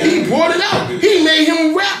 Yeah. He brought it out. He made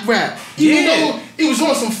him rap. Even Yeah. though he was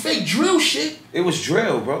on some fake drill shit. It was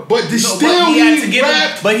drill, bro. But No, still but he had to give him.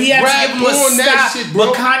 rapped, But he had to rapped give him a on that style. shit, bro.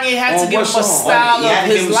 But Kanye had to On give what him a song? style He had of to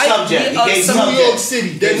give his him life. subject. He gave New subject. York City.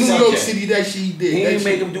 That New York subject. City that shit he did. He That ain't shit-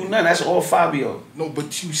 make him do nothing. That's all Fabio. No,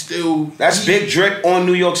 but you still. That's Big Drip on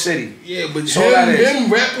New York City. Yeah, but So that is. him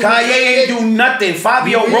rapping. Kanye ain't do nothing.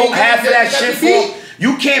 Fabio He wrote ain't half of got that the shit beat. for.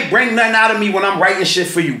 You can't bring nothing out of me when I'm writing shit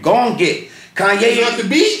for you. Go and get. He got the Kanye,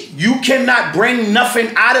 beat. you cannot bring nothing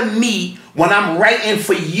out of me when I'm writing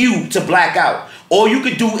for you to black out. All you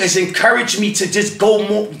could do is encourage me to just go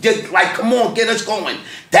more, like, come on, get us going.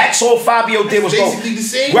 That's all Fabio did was go. Basically the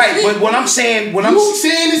same Right, shit. but what I'm saying, You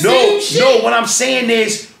saying the same shit. No, what I'm saying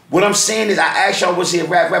is, I asked y'all, was he a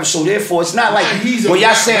rapper? So therefore, it's not like Nah, he's a when y'all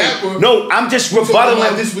rap saying, rapper. no, I'm just Talking about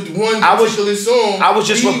rebuttaling. this with one I was- particular song. I was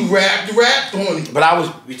just he rapped on it. But I was,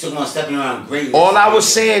 We talking about stepping around greatness. all I was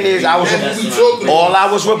saying is, That's what we talking about. all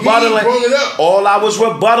I was He brought it up.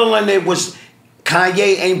 rebuttaling it was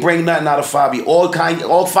Kanye ain't bring nothing out of Fabi. All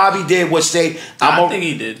Fabi did was say, I think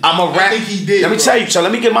he did. I'm a rap. I think he did, Let me bro. tell you. So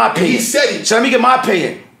let me get my And opinion. he said it. So let me get my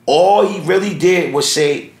opinion. All he really did was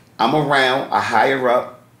say, I'm around a higher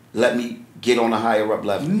up. Let me get on a higher up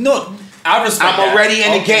level. No, I respect. I'm already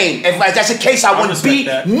in the Okay. game. If like, that's the case, I wouldn't be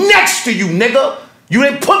respect that. next to you, nigga. You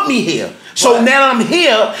didn't put me here. So But- now I'm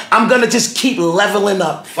here. I'm gonna just keep leveling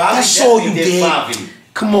up. Fabi That's all you definitely did. Fabi.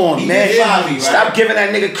 Come on, He man. did Fabi, right? Stop giving that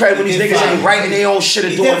nigga credit when He these did niggas Fabi. ain't writing their own shit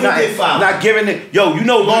and He doing definitely nothing. did Fabi. Not giving it. Yo, you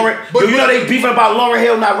know Lauren. But- You know they beefing about Lauryn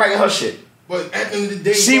Hill not writing her shit. But at the end of the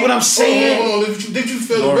day, See bro, what I'm saying? Hold on. Did you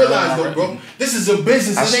fail to Lord, realize I'm though, not bro? This is a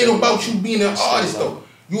business. I It still ain't about love you being an still artist love though.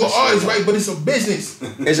 You an artist, right? But it's a business.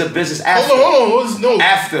 It's a business after. Hold on. No.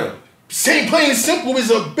 After. Same plain and simple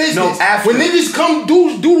is a business. No, after. When niggas come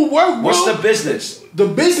do the work, bro. What's the business? The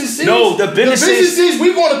business is the business is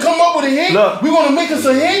we gonna come up with a hit. Look, we gonna make us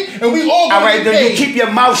a hit, and we all gonna get paid. Then you keep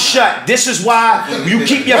your mouth shut. This is why you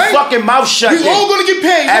keep your fucking mouth shut. We all gonna get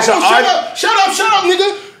paid. As an artist, shut up,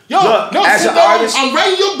 nigga. Yo, look, no, as an artist, I'm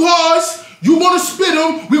writing your bars. You want to spit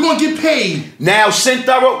them, we're going to get paid. Now,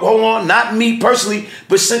 Thoro, hold on, not me personally,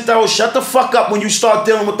 but Thoro, shut the fuck up when you start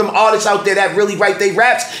dealing with them artists out there that really write their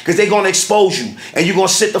raps, because they're going to expose you. And you're going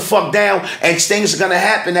to sit the fuck down, and things are going to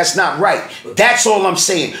happen that's not right. That's all I'm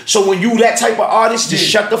saying. So when you that type of artist, just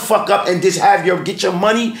shut the fuck up and just get your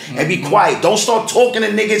money and be quiet. Don't start talking to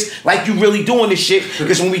niggas like you really doing this shit,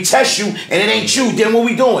 because when we test you and it ain't you, then what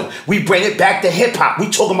we doing? We bring it back to hip-hop. We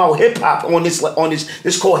talking about hip-hop on this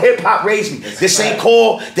called Hip-Hop Raised Me. This ain't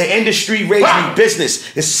called the industry raised me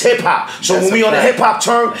business. It's hip hop. So when we on the hip hop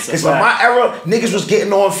term, it's like my era, niggas was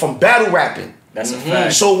getting on from battle rapping. That's a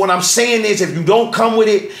fact. So what I'm saying is, if you don't come with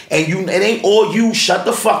it and it ain't all you, shut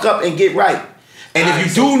the fuck up and get right. And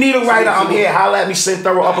if you do need a writer, I'm here. Holla at me,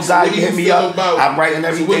 Thoro, up a guy. You hit me up. I'm writing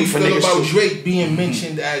everything for niggas. What do you feel about Drake being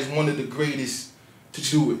mentioned as one of the greatest to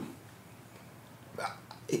do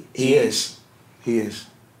it? He is.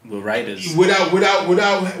 With writers,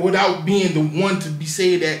 without being the one to be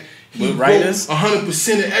saying that he wrote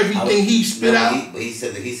 100% of everything he spit out. He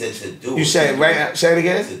said to do it. You said right? Say it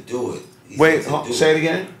again. To do it. Wait, say it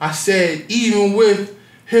again. I said even with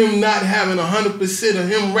him not having 100% of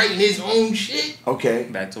him writing his own shit. Okay.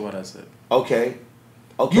 Back to what I said. Okay.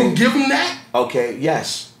 You give him that? Okay.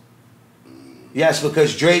 Yes,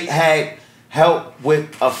 because Drake had help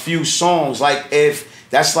with a few songs. Like if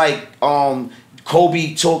that's like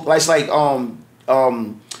Kobe took, that's like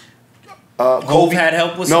Kobe had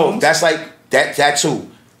help with no songs? That's like that too.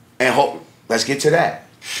 And let's get to that.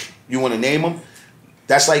 You want to name them?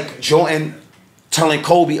 That's like Jordan telling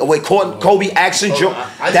Kobe. Oh wait, Kobe asking Jordan.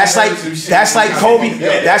 That's like Kobe.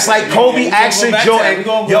 That's like Kobe asking Jordan.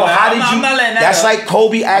 Yo, how did you? That's like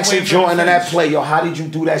Kobe asking Jordan in that play. Yo, how did you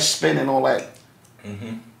do that spin and all that?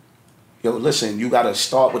 Mm-hmm. Yo, listen, you gotta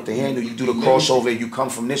start with the handle. You do the crossover. You come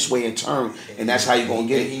from this way and turn, and that's how you gonna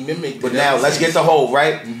get it. But now let's get the Hov,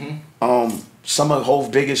 right? Mm-hmm. Some of Hov's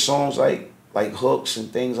biggest songs, like hooks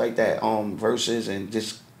and things like that, verses and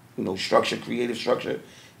just creative structure,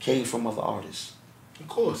 came from other artists. Of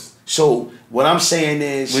course. So what I'm saying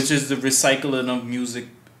is, which is the recycling of music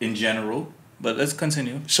in general. But let's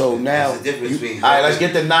continue. So now, all right, let's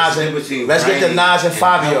get the Nas and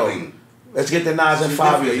Fabio. Let's get the Nas and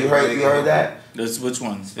Fabio. You heard that? That's which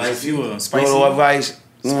one? Spicy. Little Advice.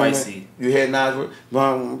 Spicy. You hear Nas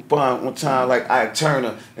one time like Ike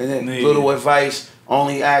Turner, and then Little Advice,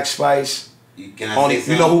 Only Act Spice. You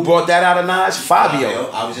know who brought that out of Nas?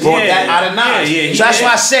 Fabio. Brought that out of Nas. So that's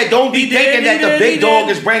why I said, don't be thinking that the big dog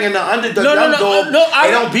is bringing the young dog.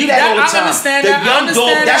 They don't be that all the time. The young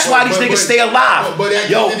dog, that's why these niggas stay alive.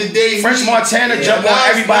 Yo, French Montana jump on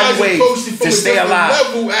everybody's way to stay alive.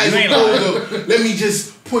 Let me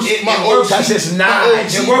just push my OG. That's just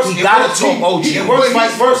Nas. It works. You gotta talk OG. It works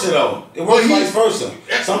vice versa though. It works vice versa.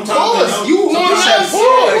 Sometimes you want to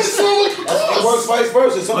it works vice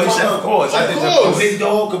versa. Sometimes of course. A big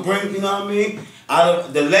dog could bring, you know what I mean? Out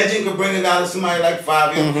of the legend could bring it out of somebody like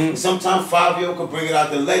Fabio. Mm-hmm. Sometimes Fabio could bring it out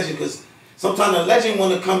the legend, because sometimes the legend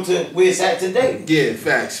want to come to where it's at today. Yeah,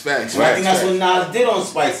 facts. I think that's what Nas did on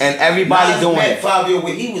Spicy. And everybody Nas doing met it. Fabio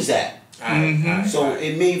where he was at. So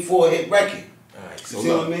it made for a hit record. So you see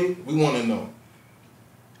what I mean? We want to know.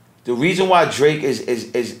 The reason why Drake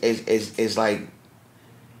is like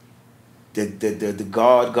the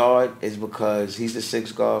God is because he's the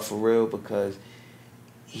sixth God for real, because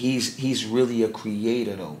he's really a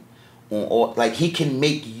creator though. Like he can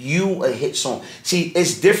make you a hit song. See,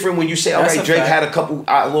 it's different when you say, all right, Drake had a couple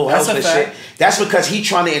little helps and shit. That's because he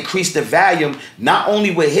trying to increase the volume, not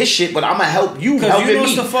only with his shit, but I'm gonna help you helping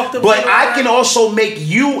me. But I can also make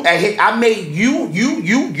you a hit. I made you.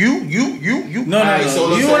 No.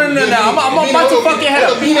 You wanna know now? I'm about to fuck your head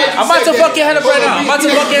up. I'm about to fuck your head up right now. One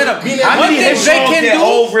thing Drake can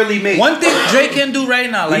do. One thing Drake can do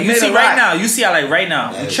right now. Like you see right now. You see how like right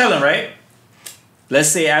now. I'm chilling, right? Let's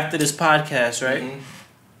say after this podcast, right?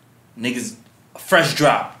 Mm-hmm. Niggas, fresh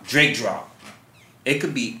drop, Drake drop. It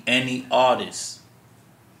could be any artist.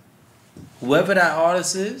 Whoever that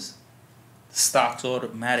artist is, stocks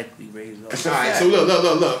automatically raise up. Alright, so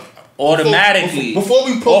look. Automatically. Before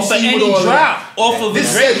we proceed with all that. Off of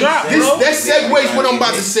this Drake drop, that segues what I'm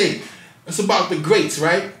about to say. It's about the greats,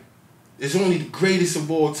 right? It's only the greatest of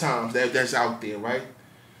all times that's out there, right?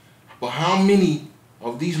 But how many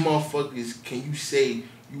of these motherfuckers can you say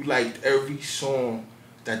you liked every song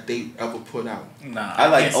that they ever put out? Nah, I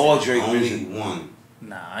like all Drake music. Only one.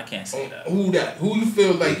 Nah, I can't say that. Who that? Who you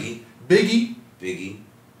feel like? Biggie?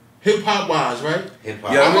 Hip hop wise, right? Hip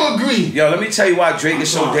hop. I'm gonna agree. Yo, let me tell you why Drake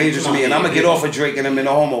is so dangerous to me, and I'm gonna get off of Drake and I'm in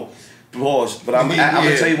a homo pause, but I'm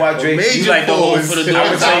gonna tell you why Drake. You like the whole for the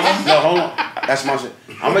dogs out? No, hold on. That's my shit.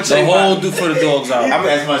 I'm gonna tell you the whole do for the dogs out.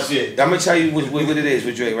 That's my shit. I'm gonna tell you what it is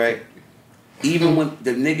with Drake, right? Even when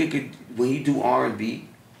the nigga when he do R&B,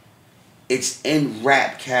 it's in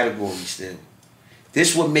rap category still.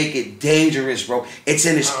 This would make it dangerous, bro. It's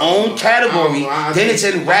in its own category. Then it's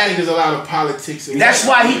in rap. I think there's a lot of politics. That's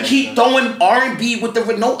why he keep throwing R&B with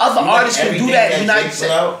no other artist can do that. United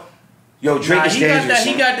States. Yo, Drake is dangerous.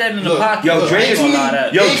 He got that in the pocket. Yo, Drake is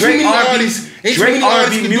Drake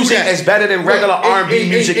R&B music is better than regular R&B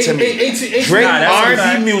music to me. Drake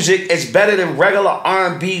R&B music is better than regular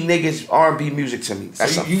R&B niggas R&B music to me.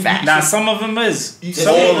 That's a fact. Now some of them is.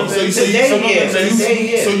 So you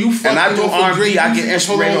fucking and I do R&B. I get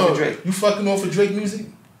inspiration for from Drake. You fucking off of Drake music?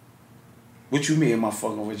 What you mean? Am I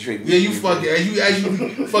fucking with Drake? Yeah, you fucking. You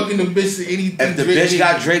actually fucking the bitch to anything. If the bitch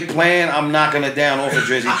got Drake playing, I'm knocking her down off of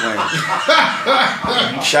Drizzy playing.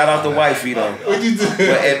 Shout out to wifey though. What you do?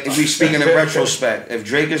 But if we speaking in retrospect, if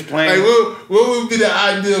Drake is playing, like what would be the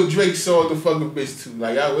ideal Drake song to fuck a bitch to?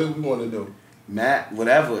 Like, what we want to do? Matt,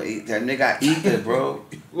 whatever. That nigga either, bro.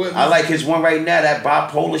 I like his one right now. That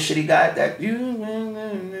bipolar shit he got. That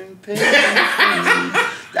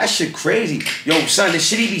that shit crazy. Yo, son, the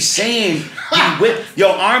shit he be saying,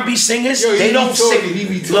 yo, R&B singers, they don't say.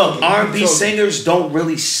 Look, R&B singers don't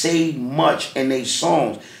really say much in their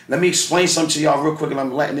songs. Let me explain something to y'all real quick, and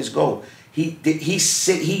I'm letting this go. All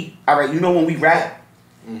right, you know when we rap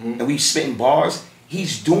and we spitting bars,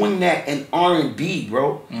 he's doing that in R&B,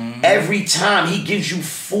 bro. Every time he gives you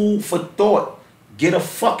food for thought. Get a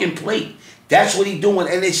fucking plate. That's what he doing,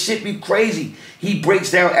 and this shit be crazy. He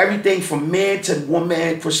breaks down everything from man to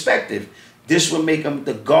woman perspective. This would make him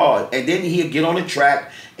the god, and then he'll get on the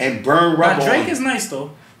track and burn rubber. Drake is nice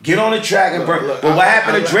though. Get on the track and burn. But what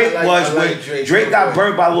happened to Drake was when Drake got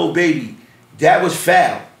burnt by Lil Baby. That was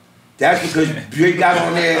foul. That's because Drake got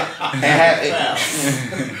on there and had.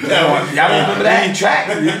 Y'all remember that track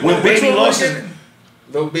when Baby lost it?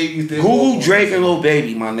 Lil Baby did. Google Drake and Lil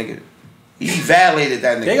Baby, my nigga. He violated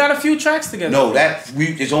that nigga. They got a few tracks together. No,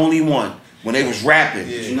 it's only one. When they was rapping.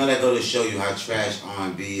 Yeah. You know that go to show you how trash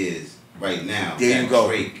R&B is right now. There you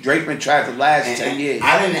go. Drake been trash the last 10 years.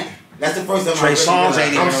 That's the first time Trey Songz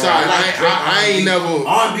ain't even. I'm sorry. I ain't never.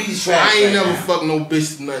 R&B's trash. I ain't never fucked no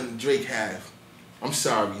bitch nothing Drake have. I'm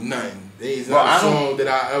sorry, nothing. There is not a song that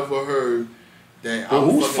I ever heard that. But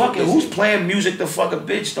who's playing music to fuck a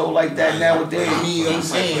bitch though like that nowadays? I mean, I'm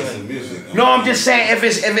saying. No, I'm just saying if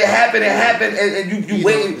it happened, it happened, and you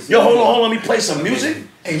wait. Yo, hold on, let me play some music.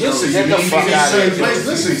 Hey, listen, get the fuck out of here.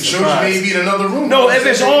 Listen, children may be in another room. No, if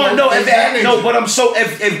it's on, but I'm so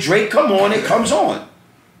if Drake come on, it comes on.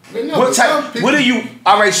 What type? What are you?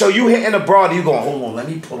 All right, so you hitting the broad, you going? Hold on, let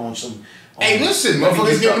me put on some. Hey, listen,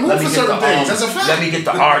 motherfuckers get moved for certain things. That's a fact. Let me get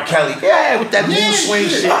the R. Kelly. Yeah, with that mood swing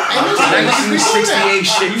shit. 1968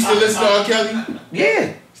 shit. You still listen to R. Kelly?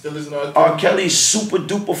 Yeah. Still listen to R. Kelly? R. Kelly's super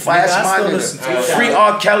duper fast minded. Free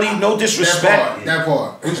R. Kelly, no disrespect. That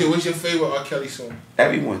part. What's your favorite R. Kelly song?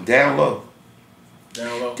 Everyone, Down Low.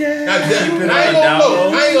 Down Low. I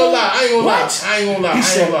ain't gonna lie.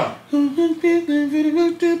 Get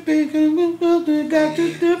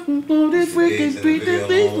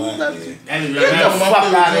the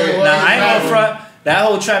fuck out of here. Nah, I ain't gonna front. That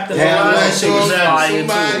whole Trap the Line shit was fire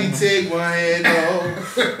somebody too. take my hand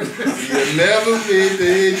off. You'll never fit to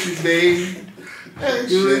hit you, baby.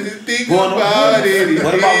 You think about it.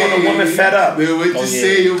 What about when a woman fed up? What you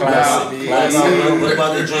say about me? What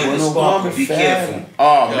about the joint with Sparkle? Be careful.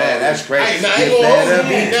 Oh man, that's crazy.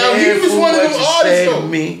 Now he was one of them artists though.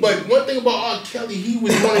 But one thing about R. Kelly, he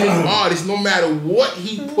was one of them artists. No matter what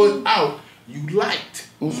he put out, you liked.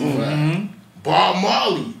 Bob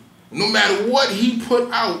Marley. No matter what he put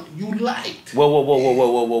out, you liked.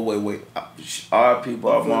 Wait. R.P.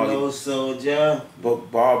 Bob Marley. Soldier. But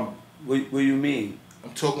Bob, what do you mean?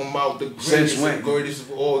 I'm talking about the greatest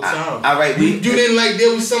of all time. All right, you didn't like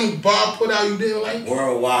there was some Bob put out you didn't like?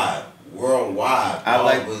 Worldwide,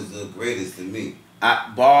 Bob was the greatest to me.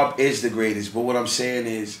 Bob is the greatest, but what I'm saying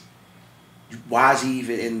is, why is he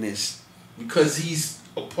even in this? Because he's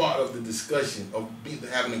a part of the discussion of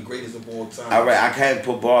having the greatest of all time. All right, I can't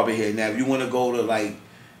put Bob in here. Now, if you want to go to like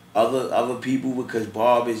other people because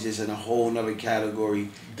Bob is just in a whole nother category.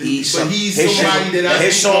 He's somebody that I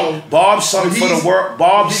think Bob sung for the work.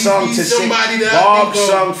 Bob sung to sing. Bob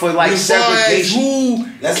sung for like segregation. Who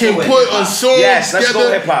can put a song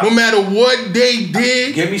together no matter what they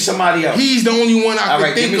did? Give me somebody else. He's the only one I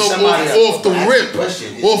can think of off the rip,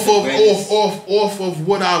 off of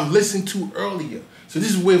what I've listened to earlier. So this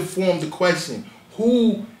is where it formed the question: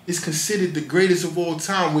 who is considered the greatest of all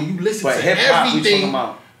time? Where you listen to everything.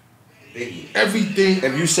 Everything.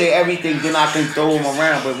 If you say everything, then I can throw them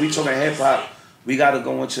around. But if we talking hip hop, we got to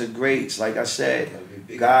go into greats. Like I said,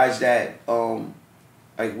 guys that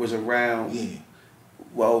like was around. Yeah.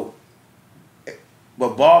 Well,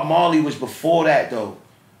 but Bob Marley was before that though.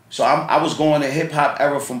 So I was going to hip hop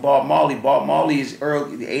era from Bob Marley. Bob Marley is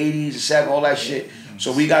early the 80s, 70s, all that shit.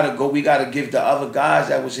 So we gotta go. We gotta give the other guys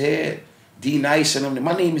that was here. D Nice and them.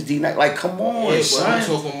 My name is D Nice. Like, come on, son. I'm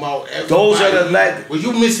talking about everybody. Those are the Well,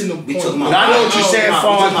 you missing the point. I know what you're saying as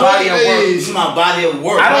far as body of work. This is my body of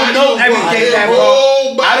work. I don't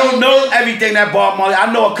know everything that Bob Marley.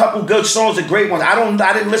 I know a couple good songs, the great ones. I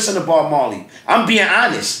didn't listen to Bob Marley. I'm being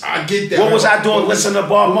honest. I get that. What was I doing listening to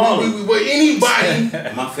Bob Marley? Anybody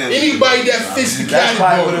that fits the category. That's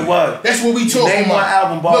probably what it was. That's what we talking about. Name one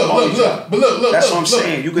album Bob Marley. Look. That's what I'm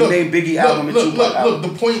saying. You can name Biggie album and Tupac album.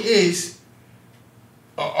 The point is,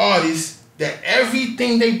 an artist that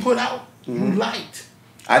everything they put out, you liked.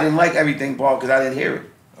 I didn't like everything, Bob, because I didn't hear it.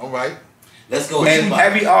 All right. Let's go. And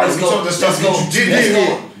every artist. Let's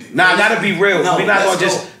go. Nah, gotta be real. We're not gonna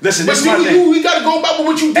just listen. This is my thing. We gotta go by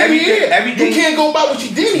what you did here. Everything. You can't go by what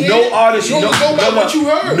you did here. No artist. You only go by what you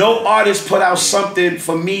heard. No artist put out something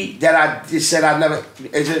for me that I just said I never.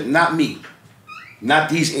 It's just not me. Not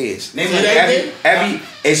these ears.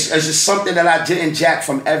 It's just something that I didn't jack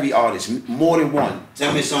from every artist, more than one.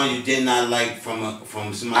 Tell me a song you did not like from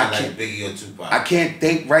somebody like Biggie or Tupac. I can't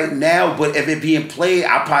think right now, but if it being played,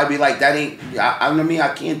 I'll probably be like, that ain't. I mean,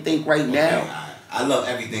 I can't think right now. I love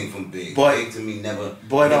everything from Big. But Big to me never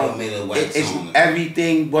made a whack song.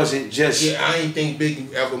 Everything wasn't just. Yeah, I ain't think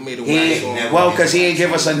Big ever made a whack song. Well, because he ain't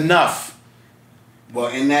give us enough. Well,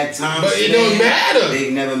 in that time, but it don't matter.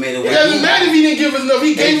 Big never made a whack. It doesn't matter if he didn't give us enough.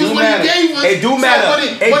 He gave us what he gave us. It do matter.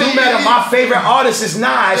 It do matter. My favorite artist is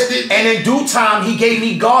Nas, and in due time, he gave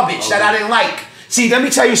me garbage that I didn't like. See, let me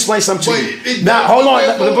explain something to you. Now, hold on.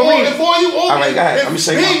 Before you all right, go ahead. Let me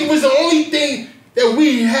say Big was the only thing that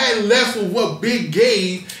we had left of what Big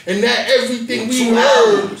gave, and that everything we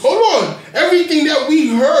heard. Hold on. Everything that we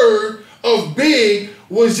heard of Big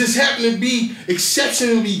was just happened to be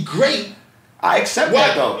exceptionally great. I accept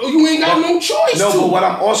that though. You ain't got no choice. No, but what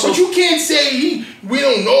I'm also. But you can't say we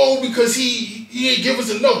don't know because he ain't give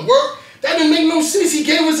us enough work. That didn't make no sense. He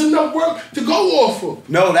gave us enough work to go off of.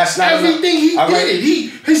 No, that's not everything he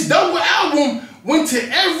did. His double album went to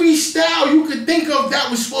every style you could think of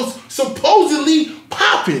that was supposedly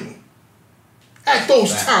popping at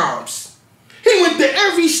those times. He went to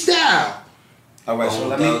every style. All right, so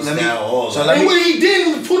let me. And what he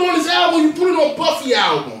did was put on his album, you put it on Puffy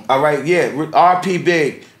album. All right, yeah. R.P.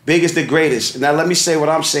 Big. Big is the greatest. Now let me say what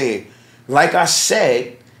I'm saying. Like I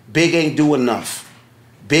said, Big ain't do enough.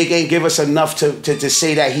 Big ain't give us enough to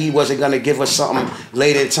say that he wasn't gonna give us something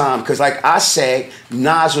later in time. Cause like I said,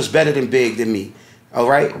 Nas was better than Big than me. All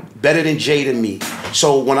right, better than Jay than me.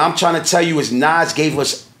 So what I'm trying to tell you is Nas gave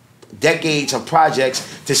us decades of projects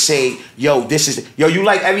to say, yo, you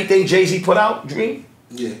like everything Jay-Z put out, Dream?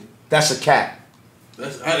 Yeah. That's a cap.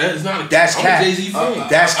 That's not a cap. That's cap. Jay-Z fan.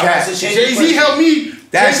 That's cap. Jay-Z helped me.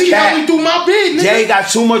 Jay-Z helped me through my bid, nigga. Jay got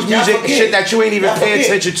too much music and shit that you ain't even paying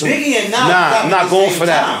attention to. Biggie and Nas I'm not going for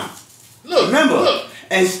that. Look, remember,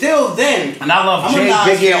 and still then. And I love Jay,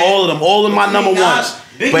 Biggie, and all of them. All of my number ones.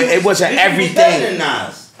 But it wasn't everything.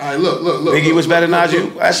 All right, look. Biggie was better than Nas.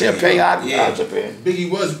 That's your opinion. Biggie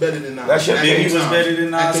was better than Nas. Biggie was better than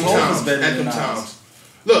Nas. Hov was better than Nas.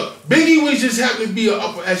 Look, Biggie was just happened to be an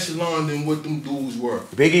upper echelon than what them dudes were.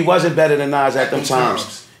 Biggie wasn't better than Nas at them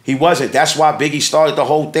times. He wasn't. That's why Biggie started the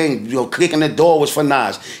whole thing. Kicking the door was for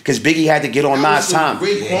Nas. Because Biggie had to get on Nas' time.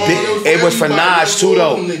 It was for Nas too,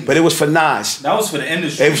 though. But it was for Nas. That was for the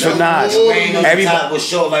industry. It was for Nas. Everybody was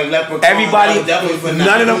short like Leprechaun.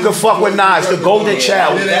 None of them could fuck with Nas. The Golden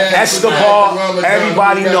Child. Escobar.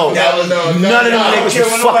 Everybody knows. None of them niggas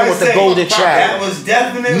was fucking with the Golden Child. That was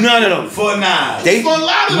definitely none of them. For Nas. For a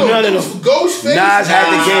lot of them. None of them. Nas had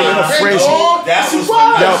the game in a frenzy.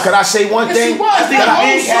 Yo, could I say one thing?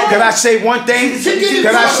 Can I say one thing?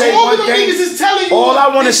 All I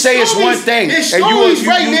want to say is one thing. And you're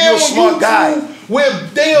a smart guy. Where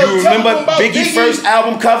they you remember Biggie's first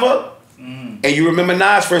album cover? And you remember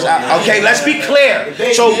Nas first album. Okay, let's be clear.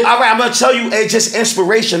 So, all right, I'm going to tell you, it's just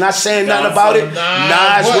inspiration. Not saying nothing about it.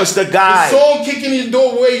 Nas was the guy. The song Kicking in the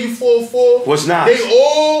Doorway, You 4-4. Was Nas. They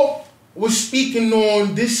all was speaking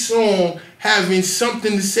on this song having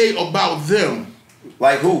something to say about them.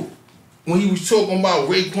 Like who? When he was talking about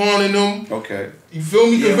Raekwon and them. Okay. You feel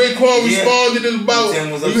me? Because Raekwon responded about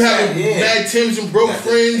you having bad Timbs and broke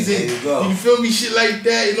friends and you feel me? Shit like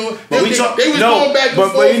that, you know. They was going back and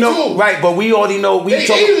forth but you know, too. right, but we already know we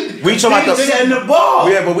talking about the ball.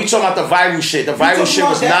 Yeah, but we talking about the viral shit. The viral shit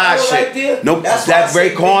was Nas shit. Nope, that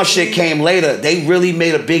Raekwon shit came later. They really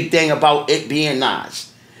made a big thing about it being Nas.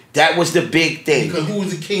 That was the big thing. Because who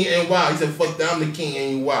was the king NY? He said, fuck that, I'm the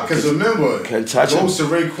king NY. Because remember, Ghost of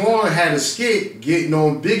Raekwon had a skit getting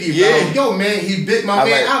on Biggie. Yeah. Yo, man, he bit my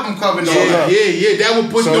man album cover. Yeah, that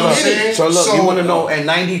would put them in it. So look, you want to know, in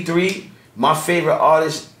 93, my favorite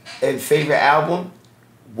artist and favorite album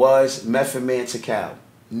was Method Man to Cal.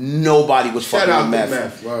 Nobody was fucking with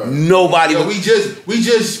Meth. Nobody. Yo, we just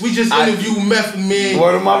interviewed Meth Man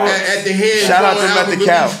at the head. Shout out to Meth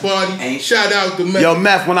Cal. Party. Shout out to Meth. Yo,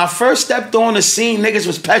 Meth, when I first stepped on the scene, niggas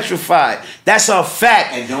was petrified. That's a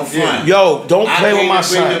fact. And don't front. Yo, don't play with my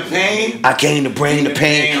son. I came to bring the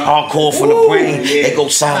pain. Hardcore from the brain. They go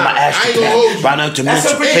sign my ass to pain. Right now to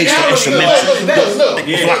mental. Face the instrumental. Look.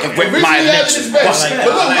 If I can rip my mental.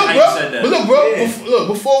 But look, bro.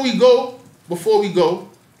 Before we go.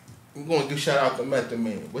 We're going to do shout out to Method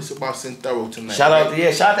Man. What's about Thoro tonight? Shout out to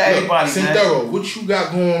everybody, man. Thoro, what you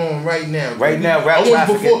got going on right now? Right now, rap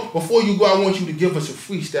traffic. Before you go, I want you to give us a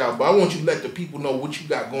freestyle, but I want you to let the people know what you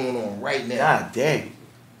got going on right now. God damn.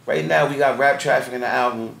 Right now, we got Rap Traffic in the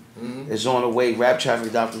album. It's on the way. Rap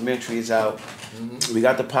Traffic documentary is out. We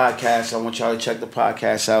got the podcast. I want y'all to check the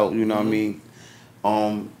podcast out. You know what I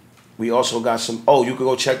mean? We also got some... Oh, you can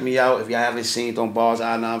go check me out if y'all haven't seen it on Bars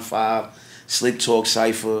I-95, Slick Talk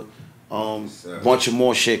Cypher. Bunch of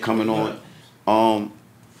more shit coming on.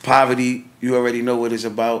 Poverty, you already know what it's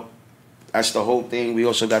about. That's the whole thing. We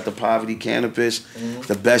also got the Poverty Cannabis.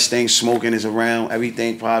 The best thing smoking is around.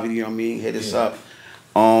 Everything Poverty, you know what I mean? Hit us up.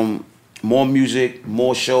 More music,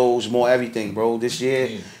 more shows, more everything, bro. This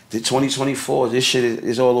year, the 2024, this shit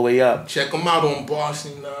is all the way up. Check them out on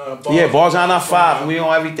Boston. Bars on our 5. We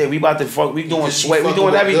on everything. We about to fuck. We doing sweat. We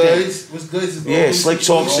doing everything. What's good? Yeah, Slick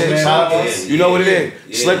Talk 6. You know what it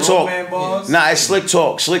is? Slick Talk. Nah, it's Slick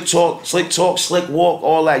Talk. Slick Talk. Slick Walk.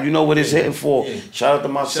 All that. You know what it's hitting for. Shout out to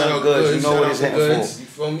my son Goods. You know what it's hitting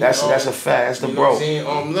for. That's a fact. That's the bro.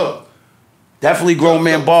 Look. Definitely grown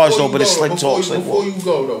man bars though, but it's Slick Talk. Before you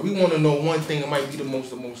go though, we want to know one thing that might be the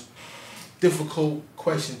most difficult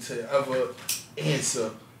question to ever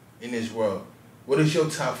answer in this world. What is your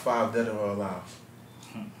top 5 dead or alive?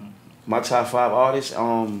 My top 5 artists,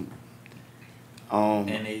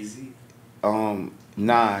 NAZ.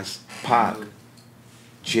 Nas, Pac,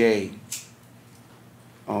 Jay.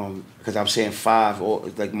 Because I'm saying 5, or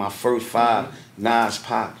like my first 5, Nas,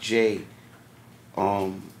 Pac, Jay.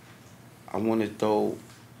 I want to throw.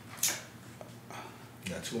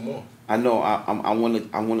 Got 2 more. I know. I want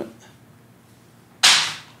to.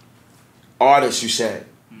 Artists, you said,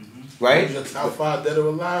 right? Who's your top 5 dead or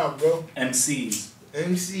alive, bro? MCs.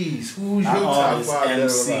 Who's your top 5 dead or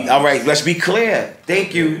alive? All right, let's be clear.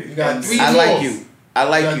 Thank you. You got 3 more. I like you. You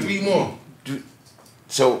got 3 more.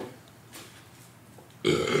 So.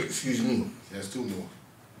 Excuse me. That's 2 more.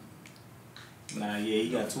 Nah, yeah,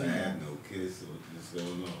 you got 2 more. I have no kids, so what's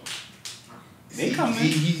going on? They coming.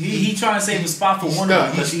 He trying to save a spot for one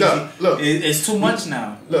of them. Look, it's too much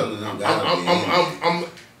now. Look,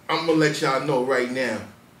 I'm gonna let y'all know right now.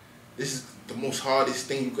 This is the most hardest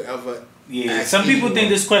thing you could ever. Yeah. Some people think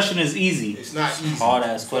this question is easy. It's not easy. Hard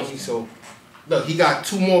ass question. So, look, he got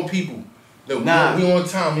 2 more people. Look, we on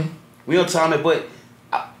timing. We on timing, but.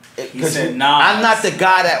 He said, nah. I'm not the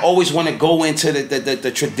guy that always want to go into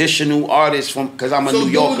the traditional artists because I'm a New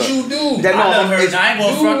Yorker. So do what you do. I ain't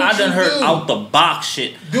gonna front. I done heard out the box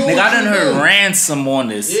shit. Nigga, I done heard Ransom on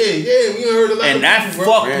this. Yeah, we done heard a lot. And that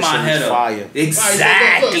fucked my head up.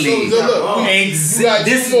 Exactly.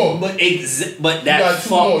 But that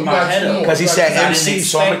fucked my head up. Because he said MC,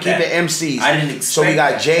 so I'm gonna keep it MCs. I didn't expect. So we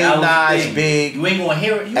got Jay, Nas, Big. You ain't gonna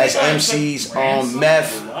hear it as MCs on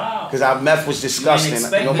Meth. Because Meth was disgusting.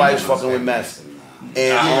 Nobody was fucking with Meth.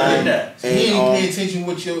 And he didn't pay attention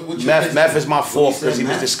with your Meth is my 4th because he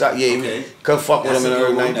was disgusting. Yeah, he couldn't fuck with him in the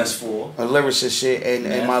early 90s. That's 4. A lyricist shit.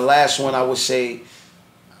 And my last one I would say.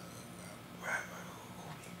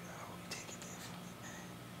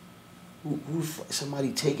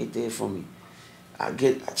 Somebody take it there for me. I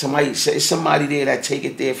get somebody there that take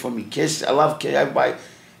it there for me. Kiss, I love Kiss. Everybody,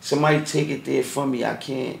 somebody take it there for me. I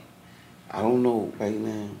I don't know right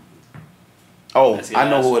now. Oh, I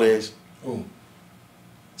know who it is. Who?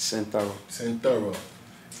 Thoro.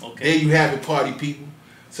 Okay. There you have it, party people.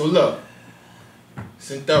 So look,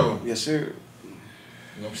 Thoro. Yes, sir.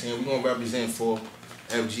 You know what I'm saying? We're gonna represent for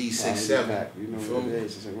FG67. You know what it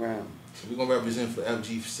is. It's around. So we're gonna represent for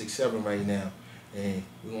FG67 right now, and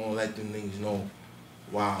we're gonna let them niggas know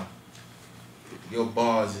why your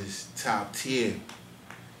bars is top tier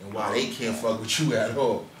and why they can't fuck with you at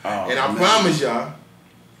all. And I promise y'all,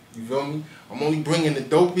 you feel me? I'm only bringing the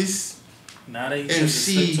dopest. Now that you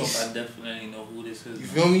MCs. talk, I definitely know who this is. You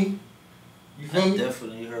feel me? You feel me?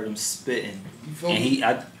 Definitely heard him spitting. You feel me?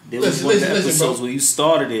 And there was one of the episodes where you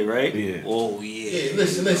started it, right? Yeah. Oh yeah. Yeah,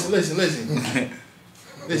 listen. listen,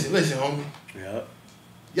 homie. Yeah.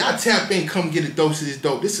 Y'all tap in, come get a dose of this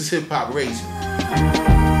dope. This is Hip Hop Raising.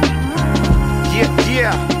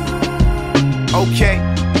 Yeah. Okay.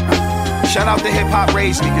 Shout out to Hip Hop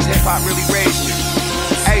Raised Me, because Hip Hop really raised me.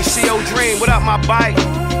 Hey, C.E.O. Dream, what up, my bike?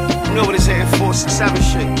 You know what it's hitting, 467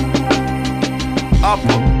 shit.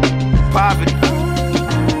 Upper, poverty,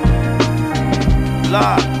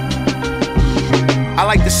 love. I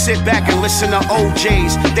like to sit back and listen to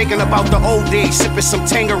OJs, thinking about the old days, sipping some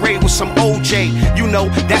Tanqueray with some OJ. You know,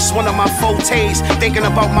 that's one of my fortes, thinking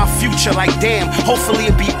about my future like damn, hopefully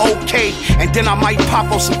it be okay. And then I might pop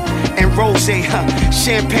on some and rosé,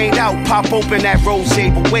 champagne out, pop open that rosé.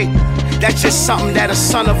 But wait, that's just something that a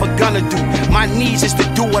son of a gunna do. My needs is to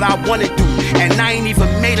do what I wanna do, and I ain't even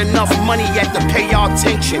made enough money yet to pay y'all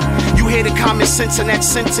attention. You hear the common sense in that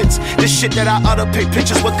sentence? The shit that I utter, paint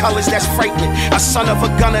pictures with colors that's frightening. A son of a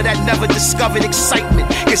gunner that never discovered excitement,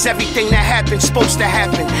 cause everything that happened supposed to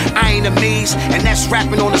happen. I ain't amazed, and that's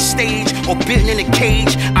rapping on a stage or bitten in a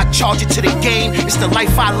cage. I charge it to the game, it's the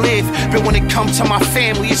life I live. But when it comes to my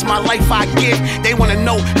family, it's my life I give. They wanna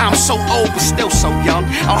know how I'm so old but still so young,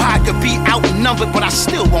 or how I could be outnumbered but I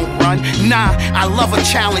still won't run. Nah, I love a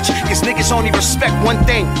challenge, cause niggas only respect one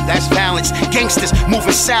thing, that's balance. Gangsters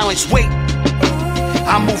moving silence, wait,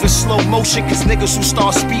 I'm moving slow motion, cause niggas who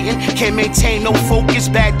start speeding can't maintain no focus.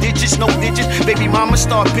 Bad digits, no digits, baby mama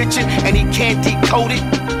start bitching and he can't decode it.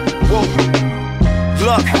 Whoa.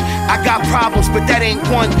 Look, I got problems, but that ain't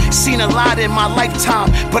one. Seen a lot in my lifetime,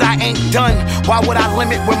 but I ain't done. Why would I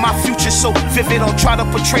limit when my future's so vivid? Or try to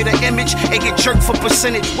portray the image and get jerked for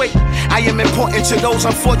percentage? Wait, I am important to those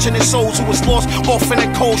unfortunate souls who was lost off in the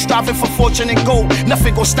cold, striving for fortune and gold.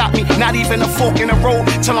 Nothing gon' stop me, not even a fork in the road,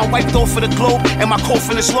 till I'm wiped off of the globe and my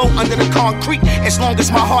coffin is low under the concrete. As long as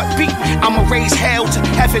my heart beat, I'ma raise hell to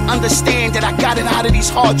heaven. Understand that I got it out of these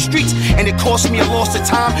hard streets, and it cost me a loss of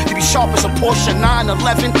time to be sharp as a Porsche 911.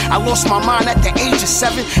 I lost my mind at the age of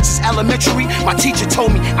 7. Since elementary, my teacher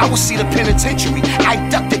told me I would see the penitentiary. I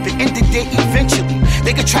ducked it, but ended there eventually.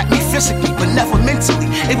 They could trap me physically, but never mentally.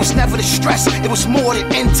 It was never the stress, it was more the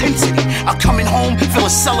intensity. I'm coming home, feeling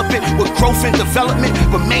celibate with growth and development,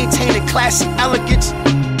 but maintaining class and elegance.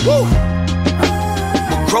 Woo!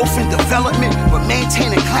 With growth and development, but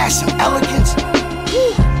maintaining class and elegance.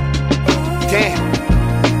 Woo! Damn.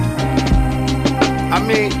 I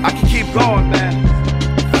mean, I can keep going, man.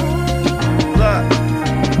 Look.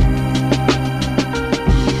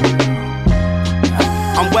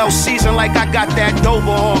 I'm well seasoned like I got that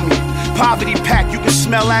Dover on me. Poverty pack, you can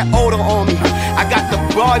smell that odor on me. I got the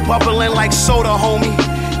blood bubbling like soda, homie.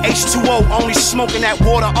 H2O, only smoking that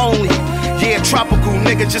water only. Yeah, tropical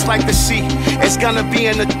nigga, just like the sea. It's gonna be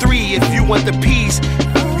in the 3 if you want the P's.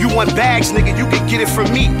 You want bags, nigga, you can get it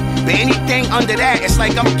from me. But anything under that, it's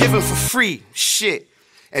like I'm giving for free. Shit.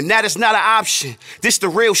 And that is not an option. This the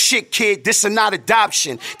real shit, kid. This is not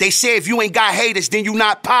adoption. They say if you ain't got haters, then you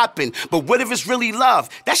not popping. But what if it's really love?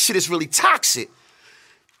 That shit is really toxic.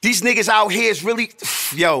 These niggas out here is really...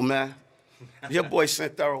 Yo, man. Your boy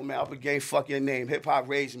Thoro, man. Up again, fuck your name. Hip Hop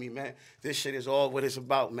raised me, man. This shit is all what it's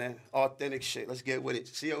about, man. Authentic shit. Let's get with it.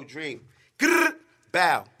 C.E.O. Dream. Grrr,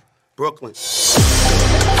 bow. Brooklyn.